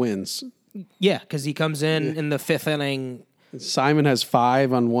 7 wins. Yeah, because he comes in the 5th inning. Simon has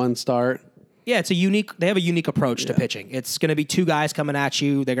 5 on one start. Yeah, they have a unique approach to pitching. It's going to be 2 guys coming at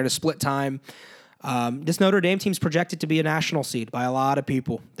you. They're going to split time. This Notre Dame team's projected to be a national seed by a lot of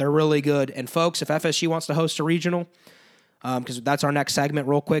people. They're really good. And folks, if FSU wants to host a regional, because that's our next segment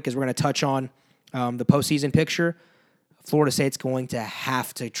real quick, is we're going to touch on the postseason picture. Florida State's going to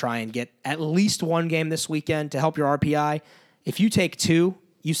have to try and get at least one game this weekend to help your RPI. If you take 2,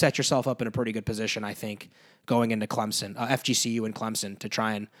 you set yourself up in a pretty good position, I think, going into Clemson, FGCU and Clemson, to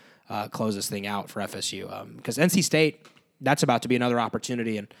try and close this thing out for FSU. Because NC State, that's about to be another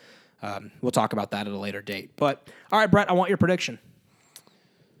opportunity, and we'll talk about that at a later date. But, all right, Brett, I want your prediction.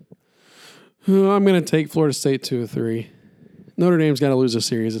 I'm going to take Florida State 2-3. Notre Dame's got to lose a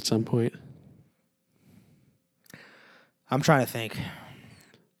series at some point. I'm trying to think.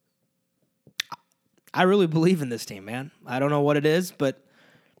 I really believe in this team, man. I don't know what it is, but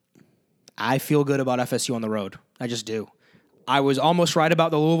I feel good about FSU on the road. I just do. I was almost right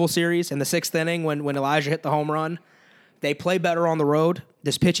about the Louisville series in the 6th inning when Elijah hit the home run. They play better on the road.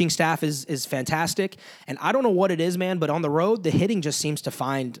 This pitching staff is fantastic. And I don't know what it is, man, but on the road, the hitting just seems to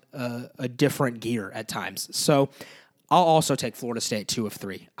find a different gear at times. So I'll also take Florida State 2 of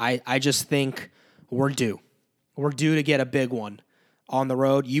 3. I just think we're due. We're due to get a big one on the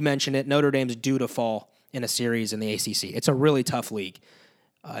road. You mentioned it. Notre Dame's due to fall in a series in the ACC. It's a really tough league.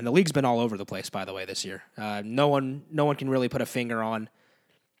 And the league's been all over the place, by the way, this year. No one can really put a finger on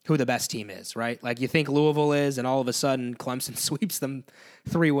who the best team is, right? Like, you think Louisville is, and all of a sudden Clemson sweeps them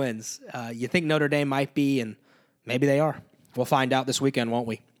 3 wins. You think Notre Dame might be, and maybe they are. We'll find out this weekend, won't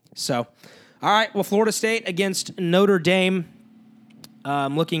we? So, all right, well, Florida State against Notre Dame.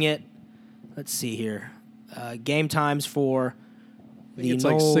 Looking at, let's see here, game times for the it's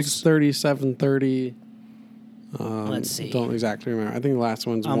Noles. Like 6:30, 7:30. Let's see. Don't exactly remember. I think the last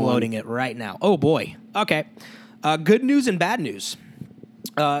one's I'm 1. loading it right now. Oh, boy. Okay. Good news and bad news.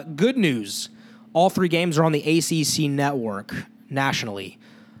 Good news. All 3 games are on the ACC network nationally.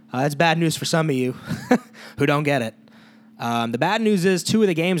 That's bad news for some of you who don't get it. The bad news is 2 of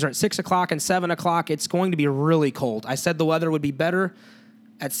the games are at 6 o'clock and 7 o'clock. It's going to be really cold. I said the weather would be better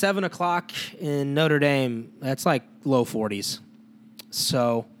at 7 o'clock in Notre Dame. That's like low 40s.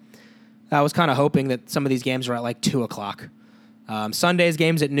 So I was kind of hoping that some of these games are at like 2 o'clock. Sunday's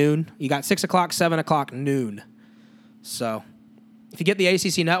game's at noon. You got 6 o'clock, 7 o'clock, noon. So if you get the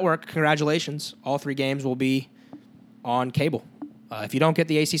ACC network, congratulations. All 3 games will be on cable. If you don't get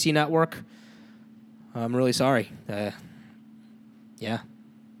the ACC network, I'm really sorry. Yeah,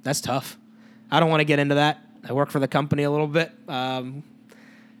 that's tough. I don't want to get into that. I work for the company a little bit.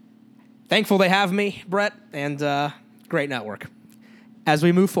 Thankful they have me, Brett, and great network. As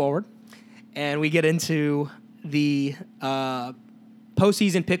we move forward and we get into the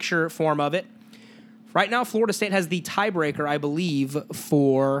postseason picture form of it, right now Florida State has the tiebreaker, I believe,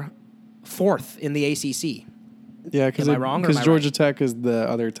 for 4th in the ACC. Yeah, because Georgia Tech is the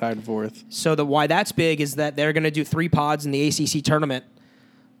other tied 4th. So why that's big is that they're going to do 3 pods in the ACC tournament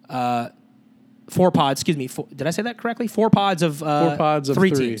 4 pods. Excuse me. Did I say that correctly? 4 pods of 4 pods of 3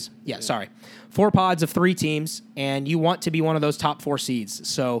 3 teams. Yeah, sorry. 4 pods of 3 teams, and you want to be one of those top 4 seeds.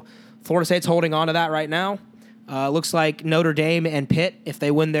 So Florida State's holding on to that right now. Looks like Notre Dame and Pitt, if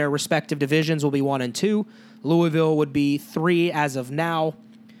they win their respective divisions, will be 1 and 2. Louisville would be 3 as of now,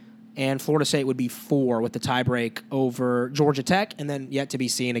 and Florida State would be 4 with the tiebreak over Georgia Tech, and then yet to be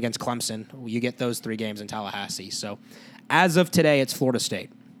seen against Clemson. You get those 3 games in Tallahassee. So as of today, it's Florida State.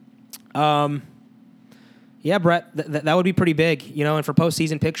 Yeah, Brett, that would be pretty big, and for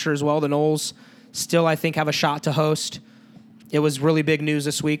postseason picture as well, the Noles still, I think, have a shot to host. It was really big news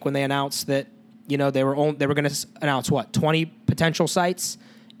this week when they announced that, they were going to announce 20 potential sites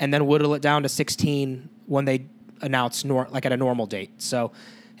and then whittle it down to 16 when they announce at a normal date. So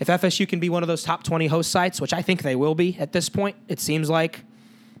if FSU can be one of those top 20 host sites, which I think they will be at this point, it seems like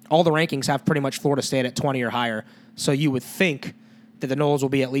all the rankings have pretty much Florida State at 20 or higher. So you would think that the Noles will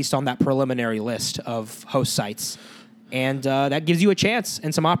be at least on that preliminary list of host sites. And that gives you a chance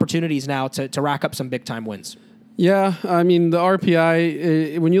and some opportunities now to rack up some big-time wins. Yeah, I mean, the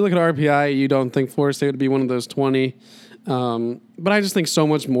RPI, when you look at RPI, you don't think Florida State would be one of those 20. But I just think so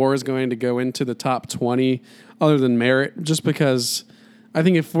much more is going to go into the top 20 other than merit, just because I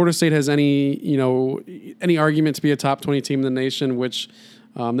think if Florida State has any argument to be a top 20 team in the nation, which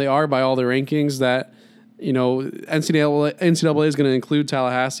they are by all the rankings, that NCAA is going to include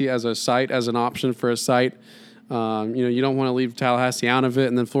Tallahassee as a site, as an option for a site. You don't want to leave Tallahassee out of it,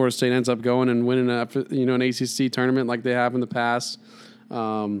 and then Florida State ends up going and winning an ACC tournament like they have in the past.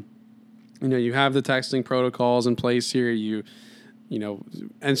 You have the texting protocols in place here.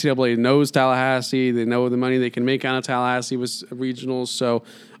 NCAA knows Tallahassee. They know the money they can make out of Tallahassee with regionals. So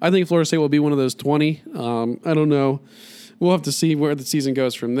I think Florida State will be one of those 20. I don't know. We'll have to see where the season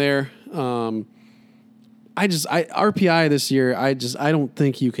goes from there. RPI this year, I don't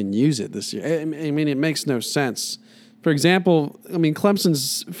think you can use it this year. I mean, it makes no sense. For example,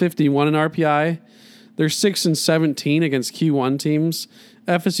 Clemson's 51 in RPI. They're 6-17 against Q1 teams.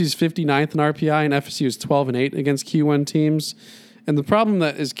 FSU's 59th in RPI, and FSU is 12-8 against Q1 teams. And the problem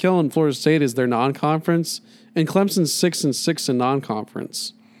that is killing Florida State is their non-conference, and Clemson's 6-6 in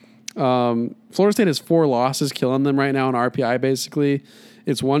non-conference. Florida State has 4 losses killing them right now in RPI, basically.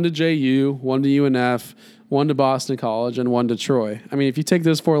 It's 1 to JU, 1 to UNF, 1 to Boston College, and 1 to Troy. I mean, if you take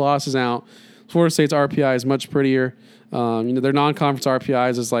those 4 losses out, Florida State's RPI is much prettier. Their non-conference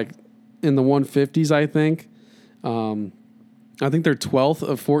RPIs is like in the 150s, I think. I think they're 12th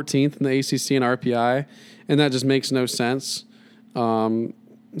of 14th in the ACC in RPI, and that just makes no sense.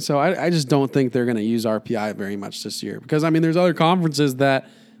 So I just don't think they're going to use RPI very much this year because, there's other conferences that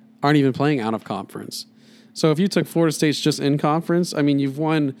aren't even playing out of conference. So if you took Florida State's just in conference, you've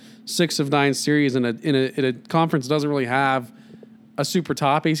won 6 of 9 series in a conference that doesn't really have a super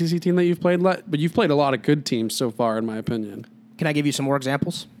top ACC team that you've played, but you've played a lot of good teams so far, in my opinion. Can I give you some more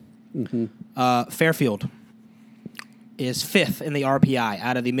examples? Mm-hmm. Fairfield is 5th in the RPI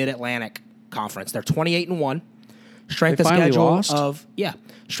out of the Mid-Atlantic Conference. They're 28-1. Strength of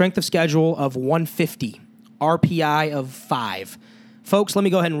schedule of 150. RPI of 5. Folks, let me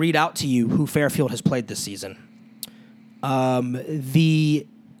go ahead and read out to you who Fairfield has played this season. The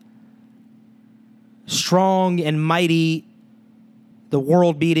strong and mighty, the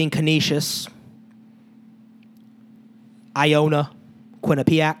world-beating Canisius, Iona,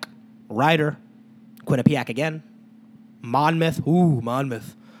 Quinnipiac, Ryder, Quinnipiac again, Monmouth,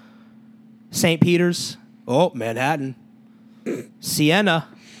 Monmouth, St. Peter's, Manhattan, Siena,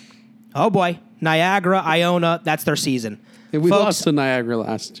 Niagara, Iona, that's their season. We lost to Niagara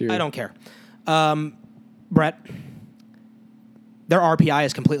last year. I don't care. Brett, their RPI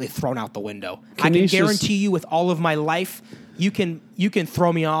is completely thrown out the window. Canisius. I can guarantee you with all of my life, you can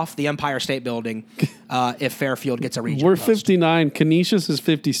throw me off the Empire State Building if Fairfield gets a region. We're 59. Canisius is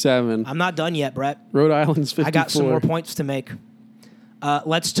 57. I'm not done yet, Brett. Rhode Island's 54. I got some more points to make.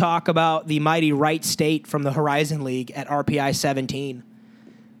 Let's talk about the mighty Wright State from the Horizon League at RPI 17.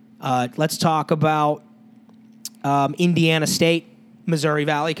 Let's talk about Indiana State, Missouri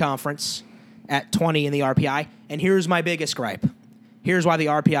Valley Conference at 20 in the RPI. And here's my biggest gripe. Here's why the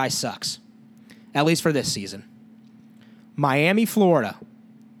RPI sucks, at least for this season. Miami, Florida,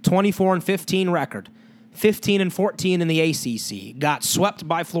 24-15 record, 15-14 in the ACC, got swept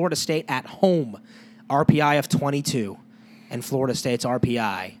by Florida State at home, RPI of 22, and Florida State's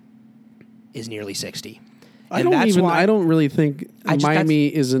RPI is nearly 60. I don't really think Miami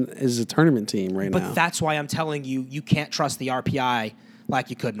is a tournament team right now. But that's why I'm telling you, you can't trust the RPI like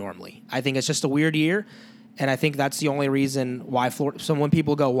you could normally. I think it's just a weird year, and I think that's the only reason why Florida. So when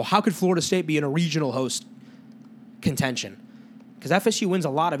people go, well, how could Florida State be in a regional host contention? Because FSU wins a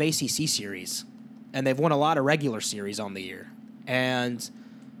lot of ACC series. and they've won a lot of regular series on the year. And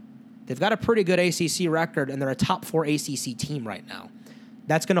they've got a pretty good ACC record, and they're a top 4 ACC team right now.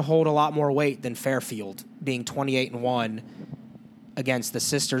 That's going to hold a lot more weight than Fairfield being 28-1 against the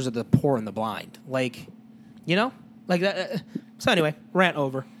Sisters of the Poor and the Blind. Like, you know, like that. So anyway, rant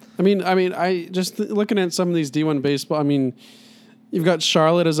over. I mean, I just looking at some of these D1 baseball. I mean, you've got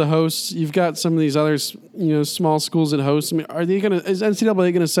Charlotte as a host. You've got some of these other, small schools that host. I mean, is NCAA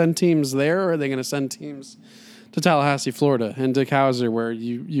going to send teams there, or are they going to send teams to Tallahassee, Florida, and to Kaiser, where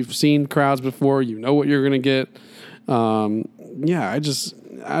you've seen crowds before, you know what you're going to get?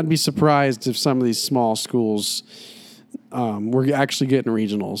 I'd be surprised if some of these small schools were actually getting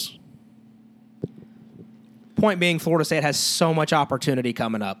regionals. Point being, Florida State has so much opportunity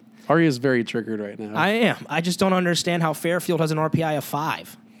coming up. Ari is very triggered right now. I am. I just don't understand how Fairfield has an RPI of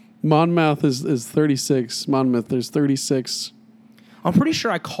 5. Monmouth is 36. Monmouth, there's 36. I'm pretty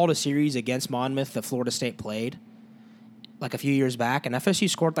sure I called a series against Monmouth that Florida State played like a few years back, and FSU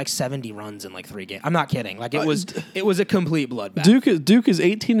scored like 70 runs in like 3 games. I'm not kidding. Like it was a complete bloodbath. Duke is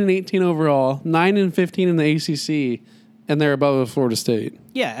 18-18 overall, 9-15 in the ACC, and they're above Florida State.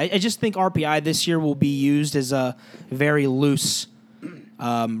 Yeah, I just think RPI this year will be used as a very loose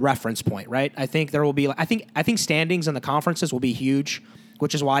reference point, right? I think there will be. I think standings in the conferences will be huge,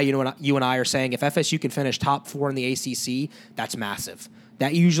 which is why you and I are saying if FSU can finish top 4 in the ACC, that's massive.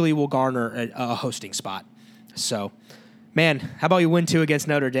 That usually will garner a hosting spot. So, man, how about you win 2 against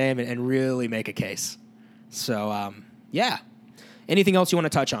Notre Dame and really make a case? So, yeah. Anything else you want to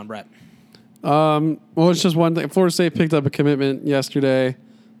touch on, Brett? Well, it's just one thing. Florida State picked up a commitment yesterday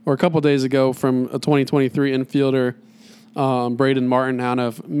or a couple of days ago from a 2023 infielder, Braden Martin out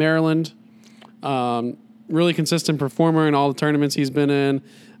of Maryland. Really consistent performer in all the tournaments he's been in.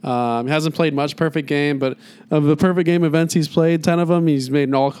 Hasn't played much perfect game, but of the perfect game events he's played, 10 of them, he's made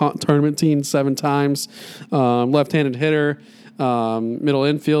an all-tournament team 7 times. Left-handed hitter, middle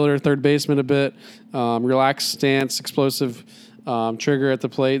infielder, third baseman a bit, relaxed stance, explosive trigger at the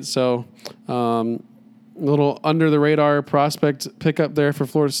plate. So a little under-the-radar prospect pickup there for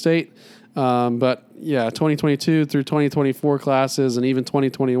Florida State. But, yeah, 2022 through 2024 classes and even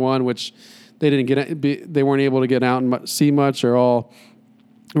 2021, which they weren't able to get out and see much, are all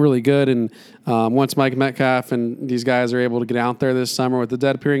really good. And once Mike Metcalf and these guys are able to get out there this summer with the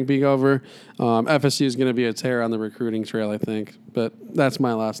dead period being over, FSU is going to be a tear on the recruiting trail, I think. But that's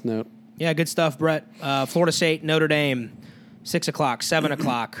my last note. Yeah, good stuff, Brett. Florida State, Notre Dame, 6 o'clock, 7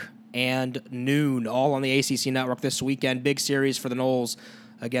 o'clock, and noon, all on the ACC Network this weekend. Big series for the Noles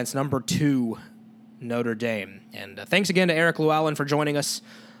against number 2 Notre Dame. And thanks again to Eric Llewellyn for joining us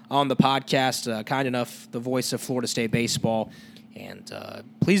on the podcast. Kind enough, the voice of Florida State baseball. And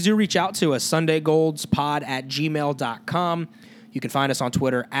please do reach out to us, SundayGoldsPod@gmail.com. You can find us on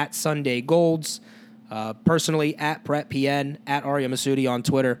Twitter @SundayGolds. Personally, @BrettPN, @Arya Masudi on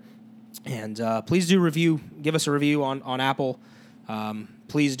Twitter. And please do give us a review on Apple.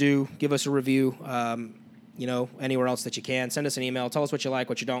 Please do give us a review, anywhere else that you can. Send us an email. Tell us what you like,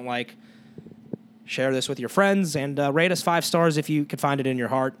 what you don't like. Share this with your friends, and rate us 5 stars if you can find it in your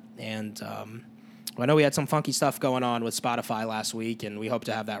heart. And I know we had some funky stuff going on with Spotify last week, and we hope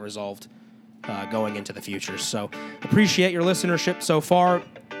to have that resolved going into the future. So appreciate your listenership so far.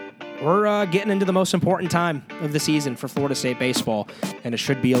 We're getting into the most important time of the season for Florida State baseball, and it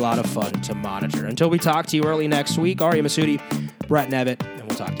should be a lot of fun to monitor. Until we talk to you early next week, Arya Masudi, Brett Nevitt, and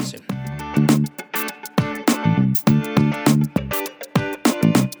we'll talk to you soon.